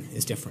man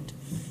is different.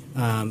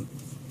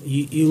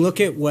 You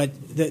look at what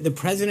the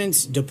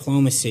president's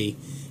diplomacy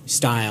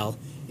style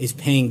is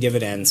paying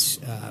dividends,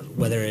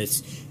 whether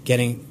it's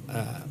getting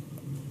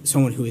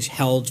someone who is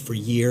held for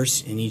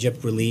years in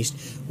Egypt released,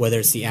 whether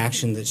it's the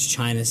action that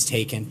China's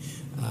taken.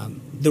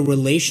 The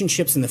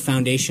relationships and the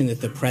foundation that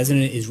the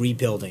president is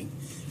rebuilding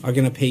are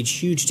going to pay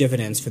huge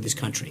dividends for this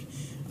country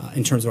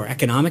in terms of our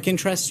economic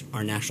interests,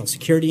 our national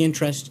security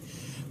interests.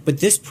 But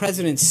this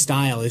president's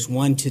style is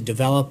one to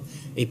develop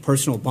a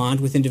personal bond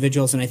with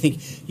individuals, and I think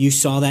you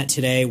saw that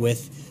today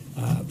with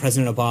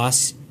President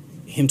Abbas,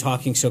 him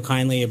talking so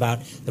kindly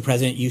about the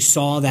president. You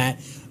saw that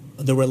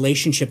the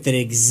relationship that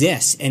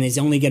exists and is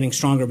only getting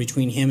stronger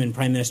between him and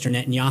Prime Minister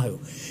Netanyahu.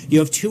 You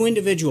have two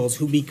individuals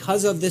who,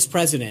 because of this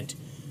president,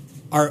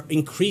 are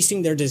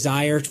increasing their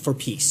desire for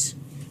peace.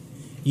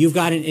 You've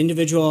got an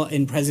individual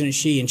in President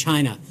Xi in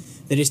China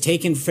that has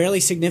taken fairly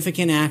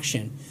significant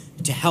action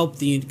to help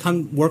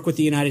come work with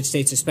the United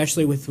States,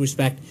 especially with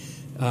respect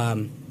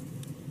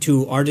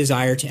to our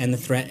desire to end the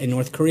threat in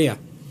North Korea.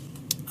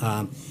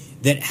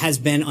 That has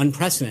been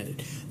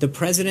unprecedented. The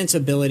president's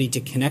ability to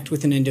connect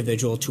with an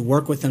individual, to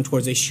work with them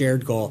towards a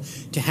shared goal,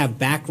 to have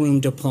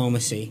backroom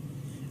diplomacy,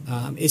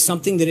 is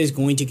something that is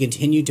going to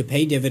continue to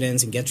pay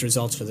dividends and get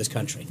results for this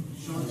country.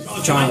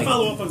 Charlie.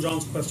 Follow up on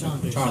John's question,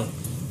 please. Charlie.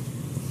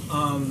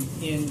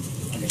 In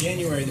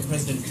January, the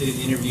president did an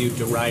interview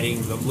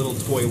deriding the little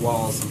toy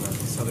walls on the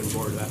southern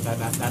border.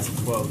 That's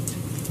a quote.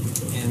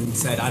 And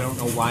said, "I don't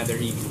know why they're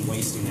even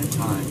wasting their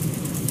time."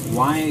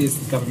 Why is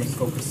the government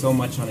focused so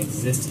much on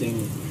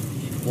existing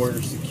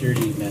border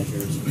security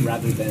measures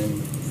rather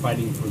than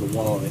fighting for the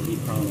wall that he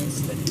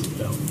promised that he would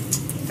build?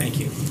 Thank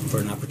you for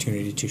an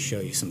opportunity to show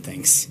you some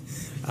things.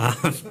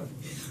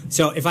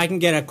 So if I can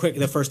get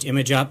the first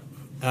image up.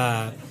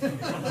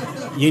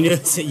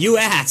 You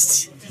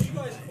asked.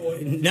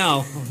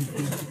 No.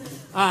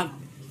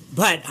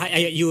 But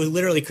you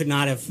literally could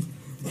not have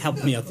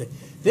helped me out.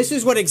 This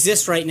is what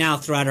exists right now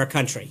throughout our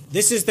country.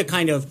 This is the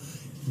kind of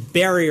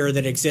barrier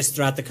that exists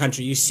throughout the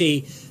country. You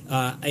see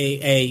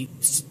a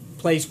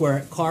place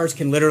where cars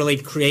can literally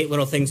create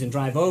little things and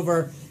drive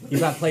over.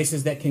 You've got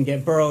places that can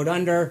get burrowed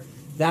under.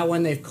 That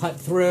one they've cut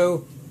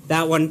through.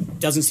 That one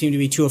doesn't seem to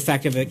be too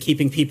effective at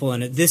keeping people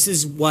in it. This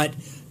is what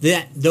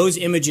those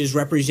images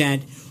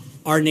represent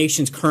our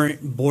nation's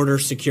current border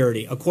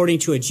security. According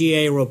to a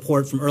GA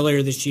report from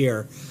earlier this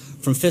year,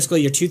 from fiscal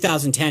year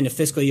 2010 to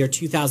fiscal year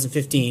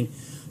 2015,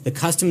 the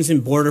Customs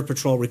and Border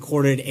Patrol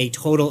recorded a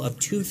total of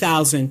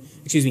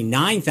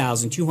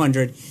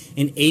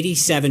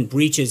 9,287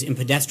 breaches in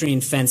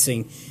pedestrian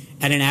fencing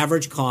at an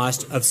average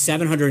cost of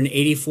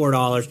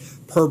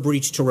 $784 per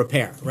breach to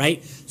repair,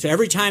 right? So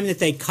every time that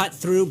they cut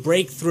through,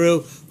 break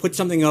through, put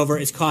something over,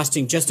 it's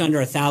costing just under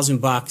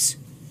 $1,000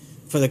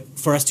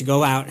 for us to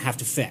go out and have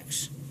to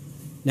fix.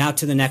 Now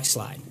to the next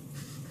slide.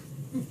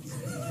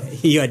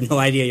 You had no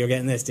idea you were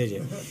getting this, did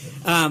you?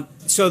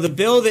 So the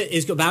bill that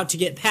is about to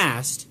get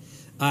passed,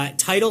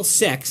 Title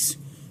VI,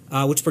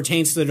 which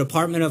pertains to the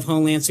Department of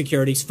Homeland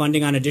Security's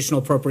funding on additional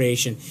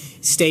appropriation,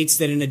 states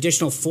that an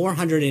additional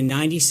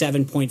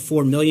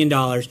 $497.4 million,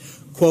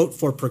 quote,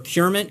 for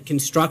procurement,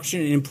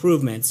 construction, and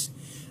improvements.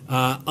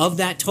 Of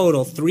that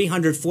total,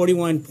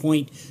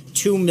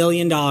 $341.2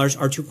 million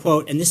are to,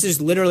 quote, and this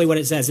is literally what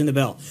it says in the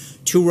bill,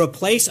 to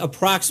replace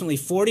approximately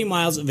 40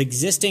 miles of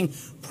existing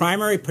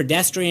primary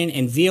pedestrian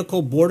and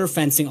vehicle border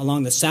fencing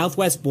along the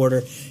southwest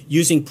border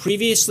using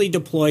previously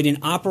deployed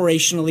and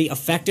operationally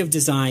effective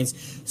designs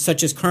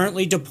such as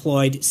currently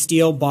deployed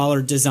steel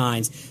bollard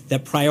designs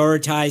that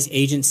prioritize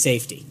agent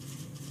safety.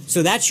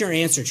 So that's your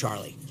answer,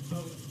 Charlie.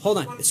 Hold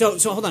on. So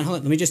hold on.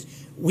 Let me just,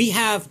 we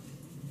have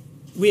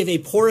a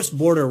porous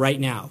border right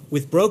now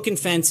with broken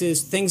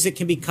fences, things that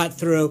can be cut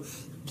through,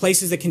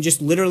 places that can just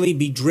literally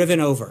be driven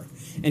over.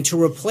 And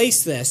to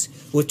replace this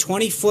with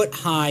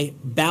 20-foot-high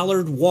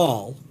Ballard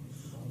wall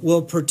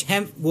will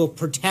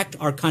protect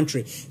our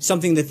country,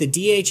 something that the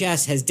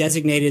DHS has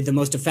designated the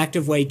most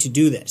effective way to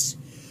do this.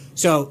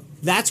 So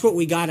that's what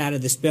we got out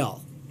of this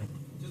bill.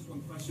 Just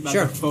one question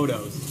about the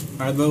photos.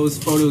 Are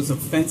those photos of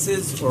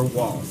fences or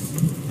walls?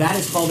 That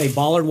is called a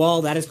Ballard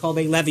wall. That is called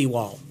a levee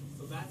wall.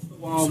 So that's the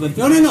wall that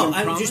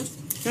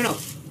No.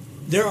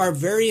 There are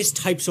various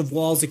types of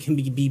walls that can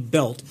be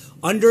built.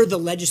 Under the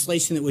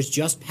legislation that was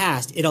just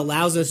passed, it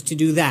allows us to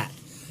do that.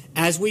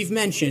 As we've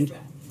mentioned,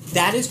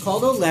 that is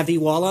called a levee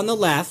wall on the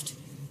left.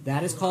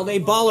 That is called a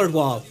Ballard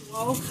wall.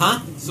 Huh?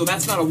 So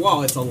that's not a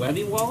wall, it's a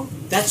levee wall?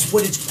 That's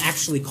what it's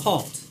actually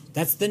called.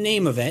 That's the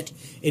name of it.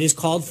 It is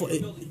called for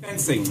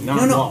fencing,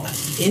 not wall.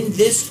 In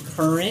this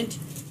current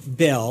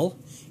bill,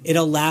 it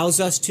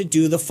allows us to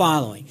do the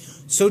following.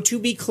 So to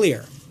be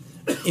clear,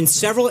 in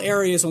several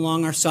areas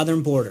along our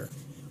southern border,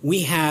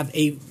 we have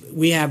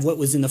what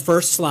was in the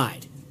first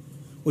slide,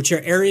 which are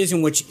areas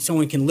in which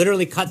someone can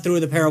literally cut through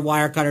with a pair of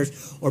wire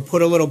cutters or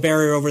put a little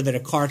barrier over that a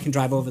car can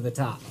drive over the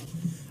top.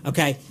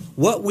 Okay?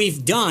 What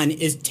we've done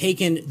is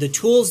taken the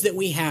tools that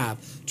we have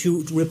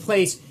to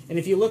replace, and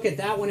if you look at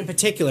that one in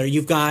particular,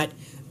 you've got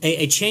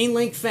a chain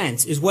link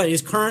fence is what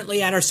is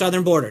currently at our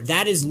southern border.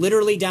 That is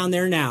literally down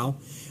there now.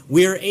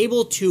 We are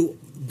able to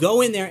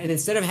go in there and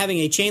instead of having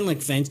a chain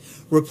link fence,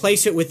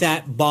 replace it with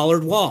that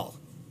Ballard wall.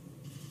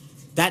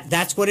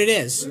 That's what it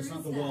is. But it's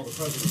not the wall the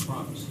president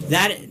promised.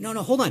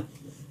 Hold on.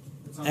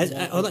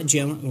 Hold on,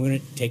 Jim. We're going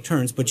to take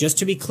turns. But just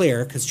to be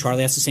clear, because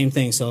Charlie asked the same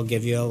thing, so I'll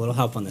give you a little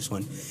help on this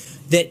one,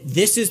 that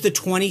this is the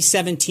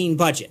 2017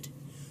 budget.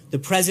 The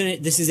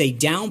president, this is a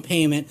down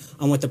payment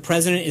on what the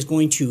president is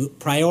going to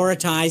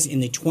prioritize in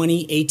the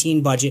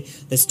 2018 budget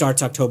that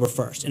starts October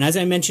 1st. And as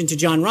I mentioned to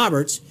John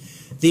Roberts,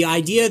 the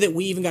idea that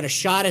we even got a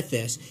shot at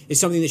this is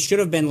something that should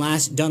have been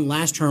done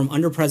last term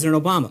under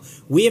President Obama.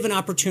 We have an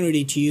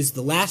opportunity to use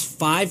the last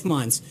 5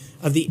 months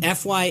of the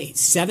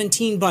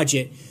FY17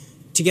 budget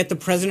to get the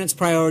president's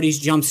priorities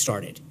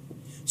jump-started.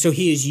 So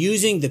he is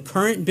using the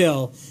current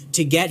bill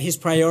to get his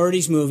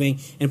priorities moving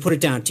and put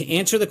it down. To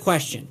answer the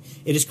question,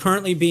 it is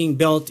currently being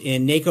built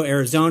in Naco,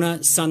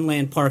 Arizona,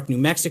 Sunland Park, New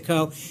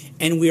Mexico,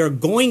 and we are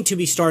going to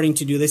be starting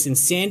to do this in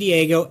San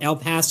Diego, El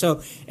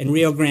Paso, and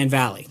Rio Grande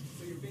Valley.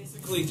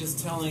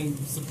 Just telling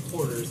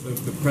supporters,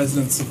 the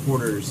president's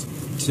supporters,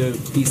 to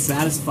be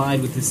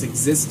satisfied with this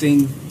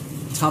existing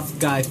tough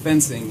guy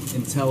fencing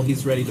until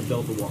he's ready to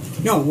build the wall.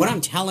 No, what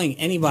I'm telling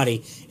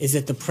anybody is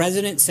that the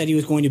president said he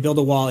was going to build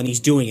a wall, and he's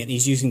doing it.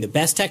 He's using the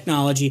best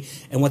technology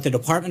and what the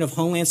Department of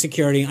Homeland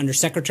Security under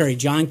Secretary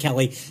John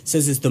Kelly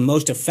says is the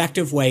most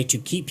effective way to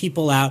keep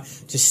people out,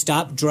 to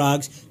stop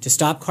drugs, to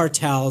stop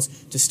cartels,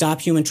 to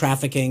stop human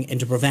trafficking, and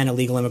to prevent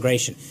illegal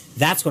immigration.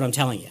 That's what I'm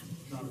telling you.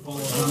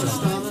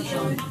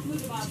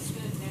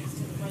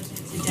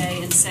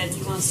 Today and said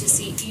he wants to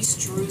see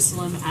East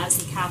Jerusalem as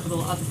the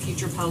capital of a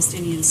future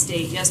Palestinian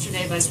state.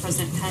 Yesterday, Vice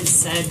President Pence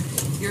said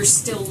you're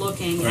still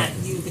looking at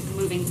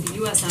moving the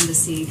U.S.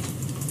 Embassy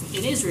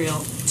in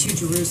Israel to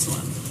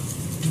Jerusalem.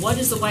 What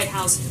is the White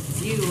House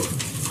view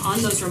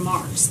on those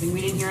remarks? I mean,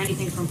 we didn't hear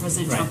anything from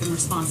President Trump in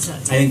response to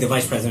that. I think the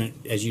Vice President,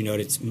 as you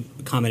noted,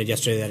 commented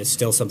yesterday that it's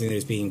still something that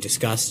is being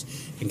discussed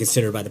and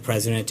considered by the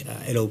President.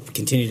 It'll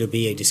continue to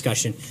be a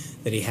discussion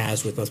that he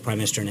has with both Prime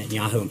Minister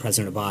Netanyahu and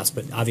President Abbas,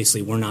 but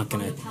obviously we're not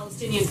going to...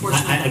 Palestinian portion.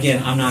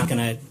 I'm not going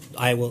to...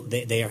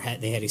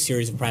 They had a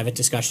series of private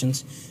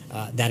discussions.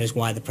 That is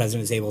why the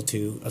President is able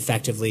to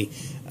effectively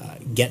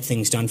get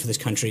things done for this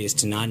country, is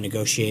to not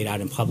negotiate out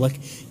in public.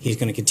 He's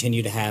going to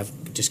continue to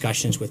have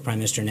discussions with Prime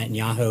Minister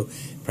Netanyahu,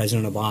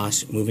 President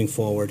Abbas, moving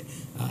forward,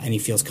 and he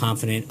feels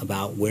confident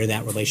about where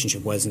that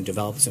relationship was and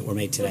developments that were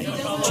made today. He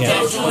doesn't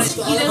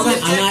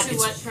object to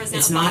what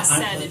President Abbas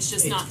said. It's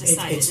just not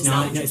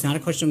decided. It's not a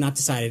question of not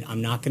decided.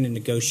 I'm not going to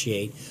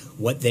negotiate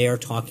what they are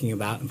talking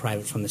about in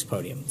private from this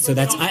podium. So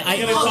that's why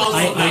I'm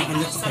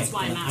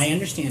asking. I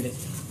understand it.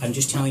 I'm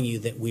just telling you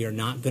that we are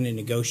not going to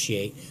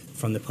negotiate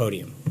from the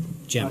podium.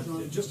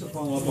 Jim. Just to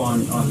follow up on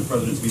the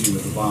President's meeting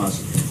with Abbas,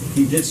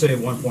 he did say at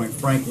one point,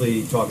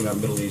 frankly, talking about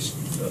Middle East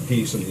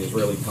peace and the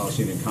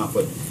Israeli-Palestinian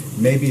conflict,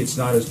 maybe it's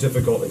not as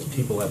difficult as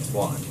people have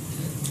thought.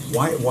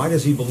 Why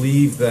does he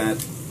believe that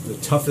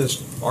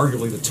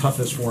arguably the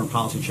toughest foreign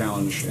policy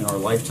challenge in our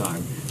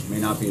lifetime may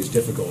not be as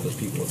difficult as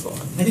people have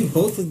thought? I think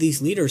both of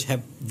these leaders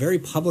have very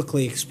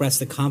publicly expressed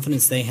the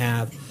confidence they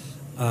have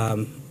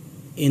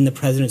in the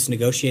President's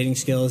negotiating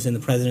skills, in the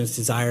President's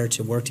desire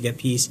to work to get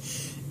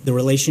peace, the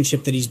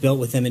relationship that he's built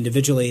with them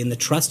individually, and the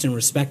trust and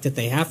respect that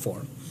they have for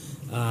him.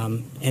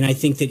 And I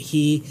think that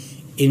he,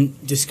 in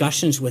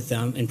discussions with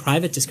them, in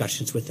private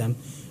discussions with them,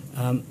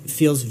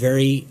 feels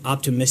very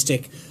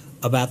optimistic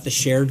about the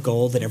shared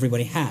goal that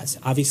everybody has.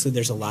 Obviously,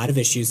 there's a lot of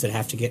issues that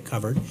have to get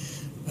covered,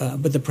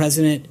 but the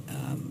President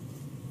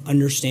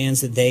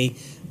understands that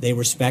they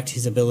respect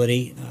his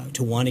ability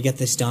to want to get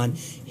this done,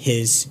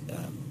 his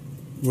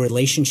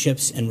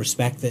relationships and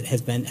respect that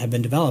have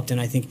been developed,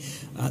 and I think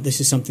this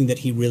is something that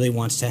he really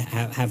wants to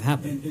have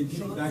happen.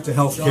 And back to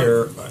health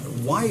care,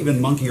 why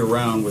even monkey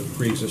around with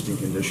pre-existing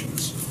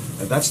conditions?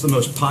 That's the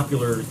most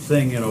popular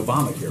thing in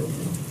Obamacare.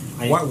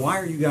 Why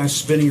are you guys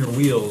spinning your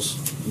wheels,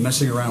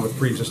 messing around with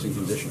pre-existing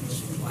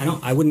conditions?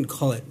 I wouldn't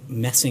call it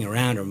messing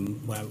around, or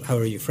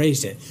however you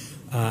phrased it.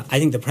 I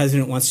think the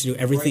President wants to do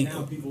everything. Right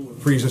now, people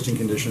with pre-existing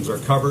conditions are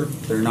covered.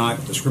 They're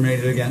not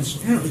discriminated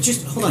against. No,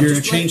 just hold on. You're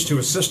going to change to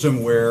a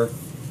system where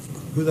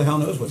who the hell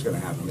knows what's going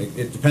to happen?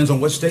 It depends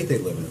on what state they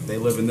live in. If they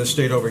live in this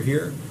state over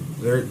here,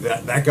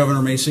 that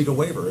governor may seek a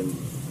waiver, and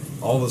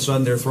all of a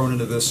sudden they're thrown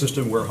into this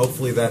system where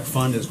hopefully that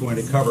fund is going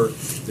to cover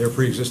their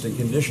pre-existing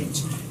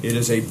conditions. It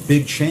is a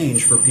big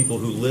change for people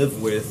who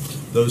live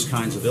with those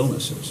kinds of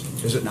illnesses,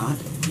 is it not?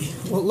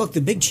 Well, look,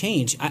 the big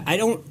change,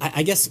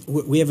 I guess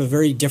we have a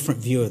very different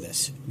view of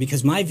this,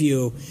 because my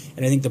view,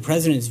 and I think the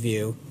President's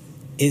view,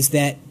 is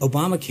that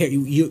Obamacare,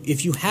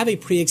 if you have a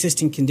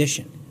pre-existing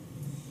condition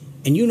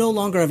and you no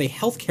longer have a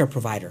health care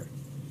provider,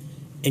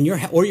 and your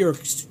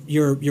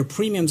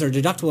premiums or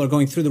deductible are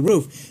going through the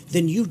roof,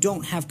 then you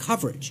don't have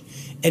coverage.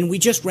 And we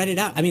just read it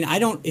out. I mean,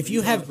 if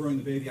you have throwing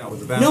the baby out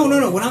with the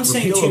bathwater. No. What I'm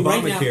saying to you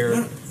right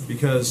now,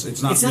 because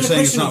it's not. You're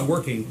saying it's not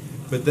working.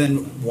 But then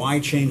why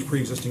change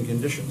pre-existing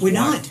conditions? We're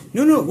not.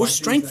 No, we're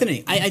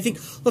strengthening. I think,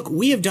 look,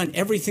 we have done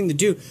everything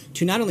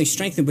to not only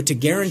strengthen, but to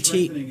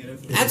guarantee.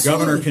 If the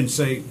governor can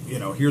say,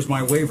 here's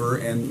my waiver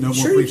and no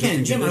more pre-existing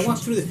conditions. Jim, I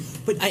walked through this.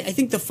 But I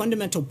think the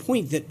fundamental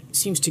point that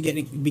seems to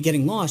be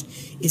getting lost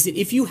is that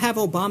if you have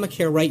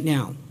Obamacare right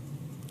now,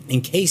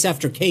 in case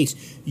after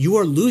case, you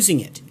are losing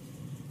it.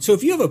 So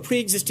if you have a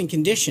pre-existing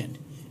condition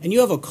and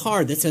you have a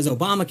card that says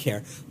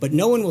Obamacare, but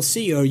no one will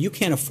see you or you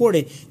can't afford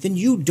it, then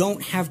you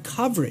don't have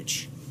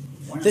coverage.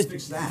 Why not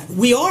fix that?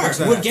 We are. Fix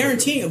that We're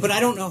guaranteeing it, but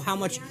I don't know how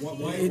much.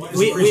 Why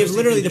we have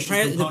literally the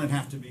component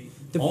have to be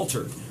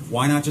altered.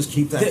 Why not just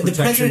keep that protection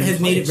The President has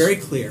in made it place? very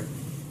clear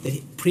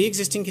that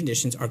pre-existing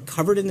conditions are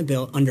covered in the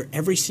bill under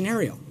every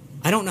scenario.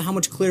 I don't know how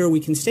much clearer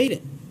we can state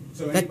it.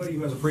 So anybody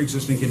who has a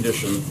pre-existing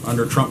condition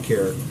under Trump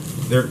care,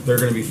 they're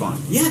going to be fine.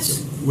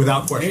 Yes.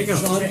 Without question. There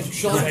you go.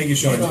 Sean. Thank you,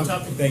 Sean.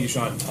 Thank you,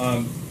 Sean.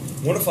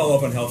 Want to follow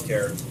up on health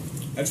care.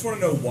 I just want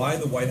to know why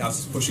the White House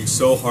is pushing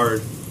so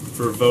hard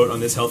for a vote on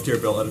this health care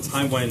bill at a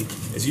time when,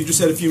 as you just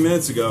said a few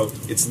minutes ago,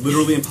 it's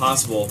literally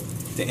impossible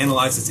to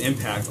analyze its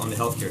impact on the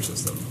health care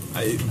system.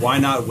 Why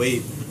not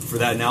wait for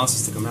that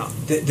analysis to come out?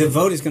 The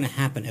vote is going to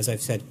happen, as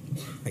I've said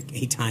like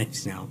 8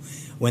 times now,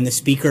 when the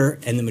Speaker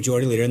and the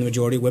Majority Leader and the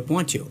Majority Whip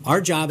want to.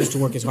 Our job is to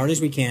work as hard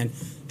as we can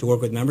to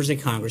work with members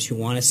of Congress who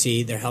want to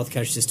see their health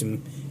care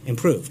system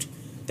improved.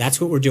 That's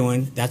what we're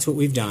doing. That's what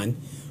we've done.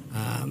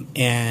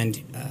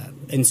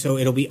 And so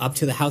it'll be up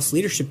to the House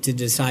leadership to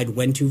decide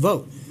when to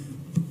vote.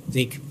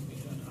 Zeke.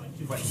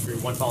 2 questions for you.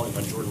 One following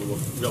on Jordan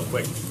real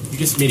quick. You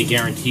just made a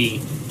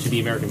guarantee to the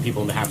American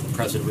people on behalf of the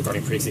President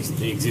regarding pre-existing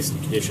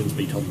conditions,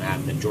 but you told Matt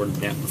and Jordan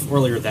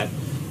earlier that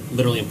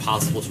literally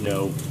impossible to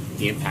know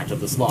the impact of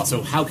this law.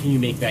 So how can you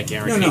make that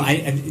guarantee? No.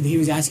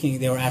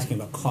 They were asking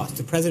about cost.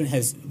 The President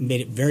has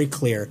made it very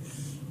clear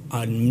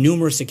on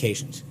numerous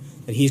occasions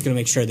that he's going to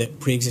make sure that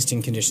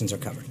pre-existing conditions are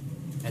covered.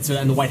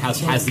 And the White House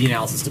has the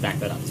analysis to back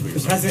that up. Is what you're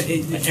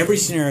saying. President, every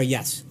scenario,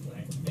 yes.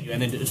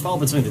 And then to follow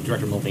up on something that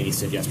Director Mulvaney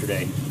said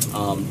yesterday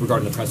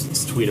regarding the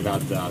President's tweet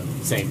about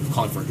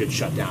calling for a good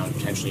shutdown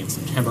potentially in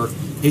September.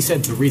 He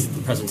said the reason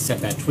the President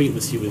sent that tweet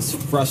was he was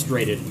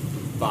frustrated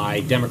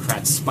by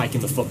Democrats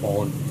spiking the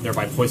football and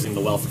thereby poisoning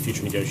the well for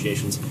future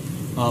negotiations.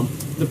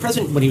 The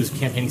President, when he was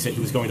campaigning, said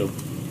he was going to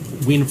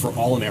win for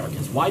all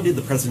Americans. Why did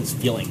the President's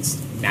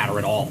feelings matter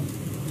at all?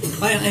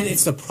 And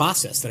it's the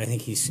process that I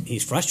think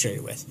he's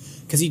frustrated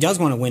with, because he does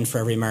want to win for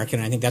every American,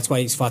 and I think that's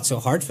why he's fought so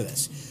hard for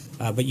this.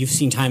 but you've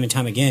seen time and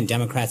time again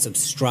Democrats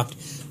obstruct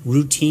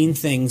routine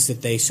things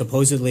that they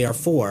supposedly are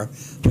for,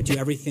 but do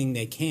everything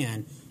they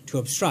can to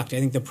obstruct. I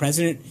think the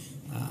president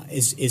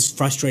is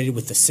frustrated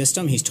with the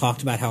system. He's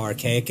talked about how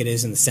archaic it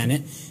is in the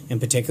Senate in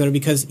particular,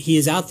 because he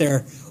is out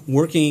there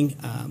working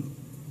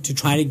to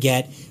try to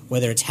get,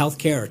 whether it's health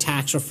care or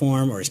tax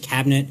reform or his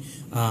cabinet,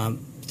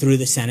 through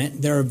the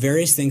Senate. There are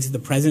various things that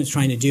the president's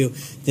trying to do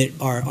that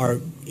are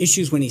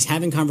issues when he's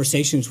having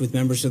conversations with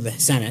members of the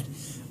Senate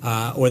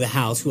or the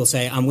House who will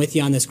say, I'm with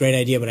you on this great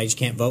idea, but I just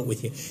can't vote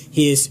with you.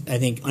 He is, I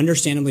think,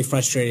 understandably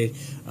frustrated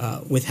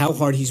with how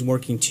hard he's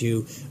working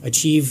to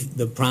achieve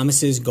the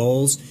promises,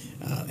 goals,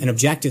 and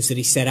objectives that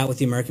he set out with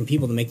the American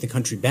people to make the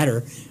country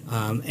better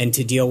and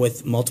to deal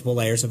with multiple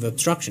layers of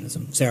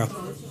obstructionism. Sarah.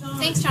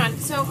 Thanks, John.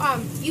 So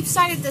you've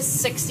cited this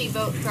 60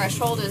 vote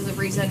threshold as the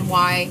reason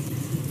why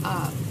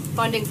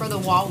funding for the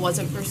wall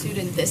wasn't pursued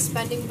in this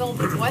spending bill,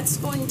 but what's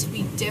going to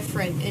be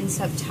different in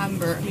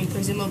September? I mean,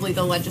 presumably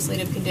the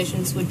legislative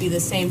conditions would be the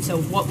same,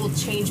 so what will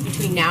change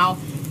between now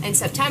and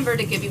September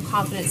to give you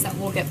confidence that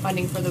we'll get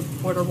funding for the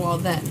border wall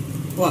then?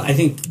 Well, I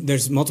think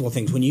there's multiple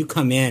things. When you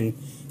come in,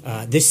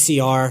 this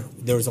CR,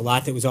 there was a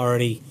lot that was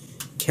already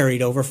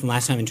carried over from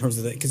last time in terms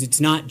of because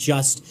it's not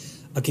just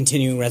a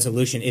continuing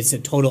resolution, it's a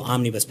total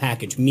omnibus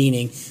package,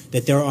 meaning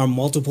that there are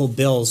multiple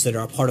bills that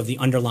are part of the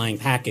underlying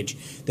package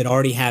that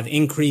already have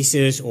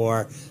increases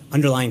or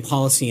underlying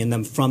policy in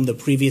them from the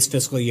previous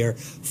fiscal year,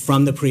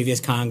 from the previous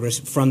Congress,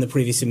 from the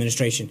previous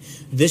administration.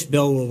 This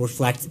bill will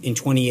reflect in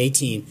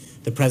 2018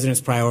 the president's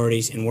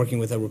priorities in working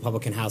with a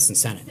Republican House and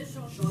Senate.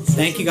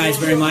 Thank you guys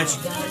very much.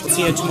 We'll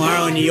see you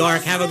tomorrow in New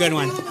York. Have a good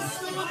one.